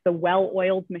like the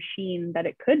well-oiled machine that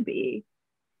it could be,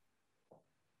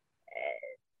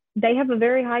 they have a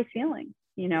very high ceiling.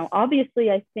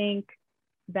 Obviously, I think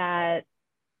that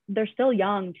they're still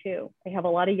young too. They have a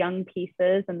lot of young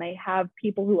pieces and they have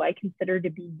people who I consider to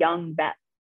be young vets.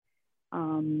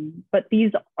 But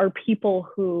these are people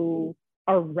who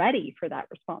are ready for that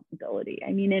responsibility.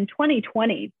 In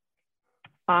 2020,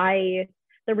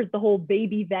 there was the whole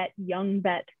baby vet, young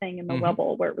vet thing in the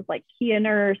bubble where it was like Kia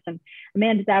Nurse and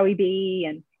Amanda Zowie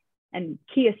B and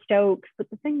Kia Stokes. But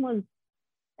the thing was,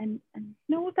 and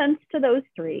no offense to those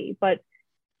 3, but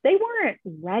they weren't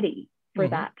ready for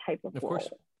that type of role. Course.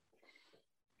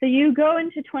 So you go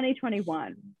into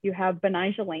 2021, you have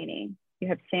Benijah Laney, you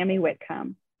have Sammy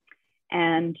Whitcomb,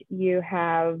 and you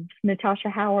have Natasha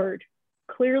Howard.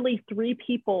 Clearly 3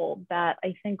 people that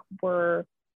I think were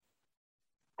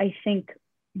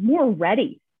more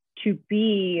ready to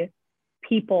be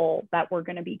people that were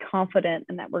going to be confident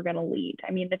and that were going to lead.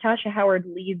 I mean, Natasha Howard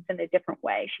leads in a different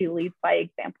way. She leads by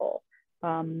example.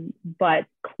 But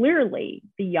clearly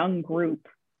the young group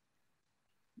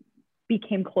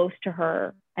became close to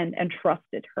her and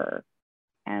trusted her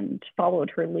and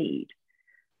followed her lead.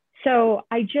 So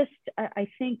I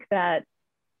think that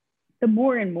the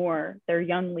more and more their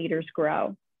young leaders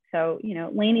grow. So,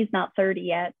 Laney's not 30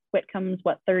 yet. Whitcomb's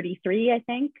 33, I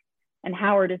think. And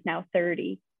Howard is now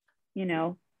 30,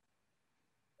 the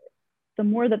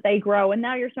more that they grow. And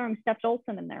now you're throwing Steph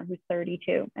Olson in there, who's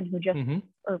 32 and who just,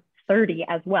 or 30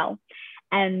 as well.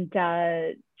 And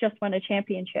just won a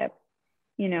championship.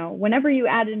 Whenever you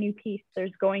add a new piece,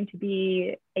 there's going to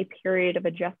be a period of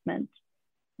adjustment.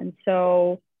 And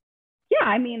so, yeah,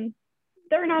 I mean,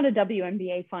 they're not a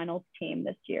WNBA finals team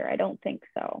this year. I don't think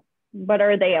so. But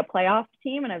are they a playoff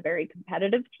team and a very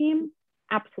competitive team?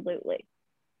 Absolutely.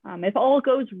 If all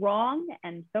goes wrong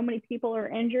and so many people are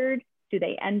injured, do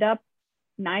they end up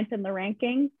 9th in the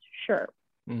rankings? Sure.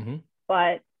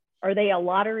 But are they a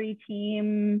lottery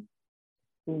team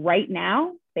right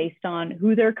now based on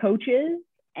who their coach is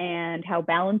and how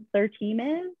balanced their team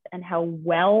is and how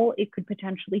well it could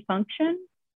potentially function?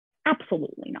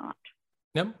 Absolutely not.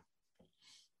 Yep.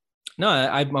 No,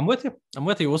 I'm with you.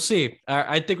 We'll see.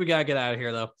 I think we gotta get out of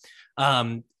here though.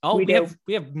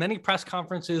 We have many press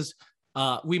conferences.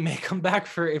 We may come back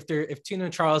for if Tina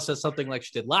Charles says something like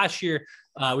she did last year.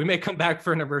 We may come back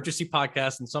for an emergency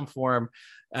podcast in some form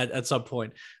at some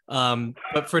point.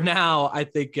 But for now, I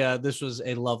think this was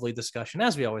a lovely discussion,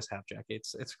 as we always have, Jackie.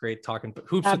 It's great talking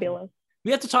hoops. Fabulous.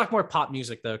 We have to talk more pop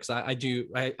music though, because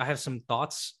I have some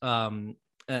thoughts.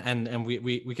 And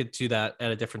we could do that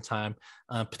at a different time,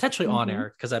 potentially on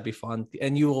air, because that'd be fun.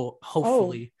 And you will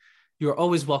hopefully, you're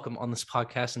always welcome on this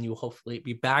podcast, and you will hopefully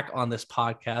be back on this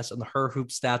podcast on the Her Hoop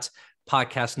Stats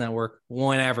podcast network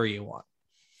whenever you want.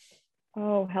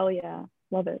 Oh, hell yeah.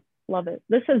 Love it. Love it.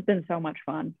 This has been so much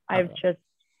fun. I've just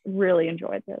really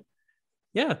enjoyed this.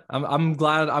 Yeah, I'm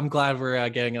glad we're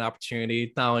getting an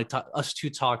opportunity, not only us to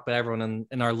talk, but everyone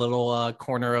in our little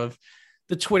corner of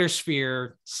the Twitter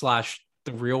sphere /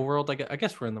 the real world. I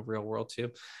guess we're in the real world too.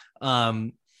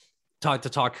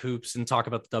 Talk hoops and talk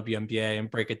about the WNBA and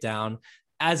break it down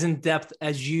as in depth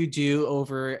as you do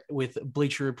over with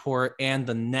Bleacher Report and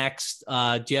the Next.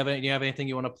 Do you have anything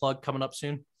you want to plug coming up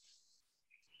soon?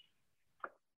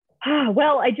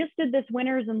 Well, I just did this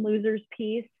winners and losers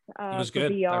piece. It was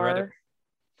good. VR. I read it.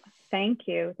 Thank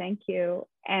you.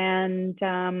 And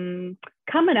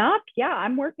coming up,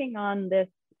 I'm working on this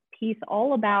piece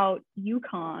all about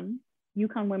UConn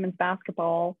women's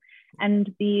basketball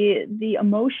and the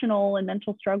emotional and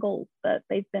mental struggles that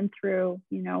they've been through,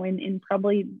 in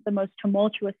probably the most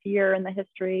tumultuous year in the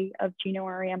history of Gino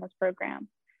Ariema's program.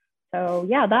 So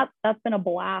that's been a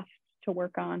blast to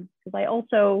work on, because I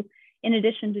also, in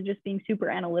addition to just being super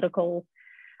analytical,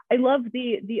 I love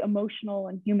the emotional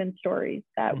and human stories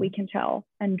that we can tell.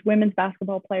 And women's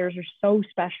basketball players are so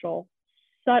special,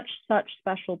 such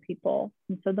special people.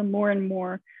 And so the more and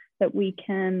more that we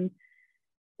can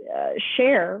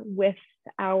share with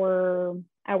our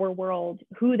world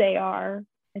who they are,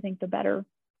 I think the better.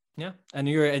 Yeah, and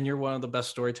you're one of the best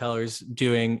storytellers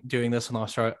doing this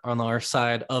on our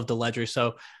side of the ledger.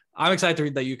 So I'm excited to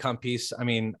read that UConn piece. I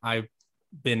mean, I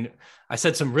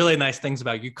said some really nice things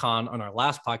about UConn on our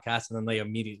last podcast, and then they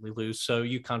immediately lose. So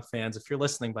UConn fans, if you're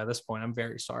listening by this point, I'm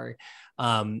very sorry.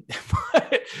 But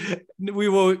we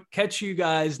will catch you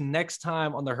guys next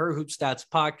time on the Her Hoop Stats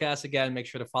podcast. Again, make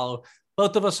sure to follow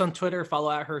both of us on Twitter.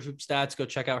 Follow at Her Hoop Stats. Go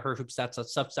check out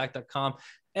herhoopstats.substack.com.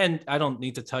 And I don't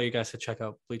need to tell you guys to check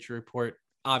out Bleacher Report.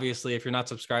 Obviously, if you're not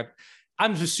subscribed,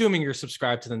 I'm assuming you're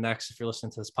subscribed to the Next if you're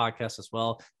listening to this podcast as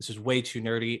well. This is way too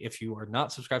nerdy. If you are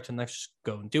not subscribed to the Next, just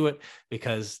go and do it,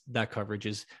 because that coverage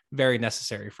is very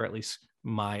necessary for at least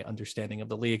my understanding of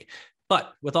the league.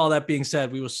 But with all that being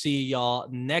said, we will see y'all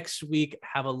next week.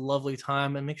 Have a lovely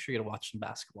time, and make sure you watch some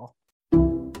basketball.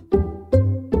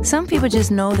 Some people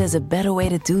just know there's a better way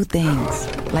to do things,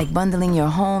 like bundling your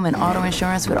home and auto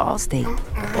insurance with Allstate,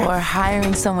 or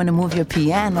hiring someone to move your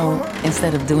piano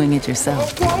instead of doing it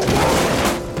yourself.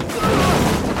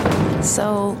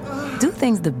 So, do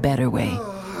things the better way.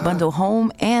 Bundle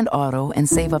home and auto and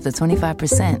save up to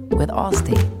 25% with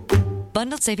Allstate.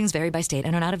 Bundled savings vary by state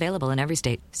and are not available in every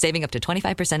state. Saving up to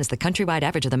 25% is the countrywide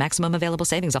average of the maximum available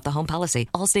savings off the home policy.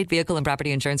 Allstate Vehicle and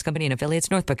Property Insurance Company and Affiliates,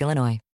 Northbrook, Illinois.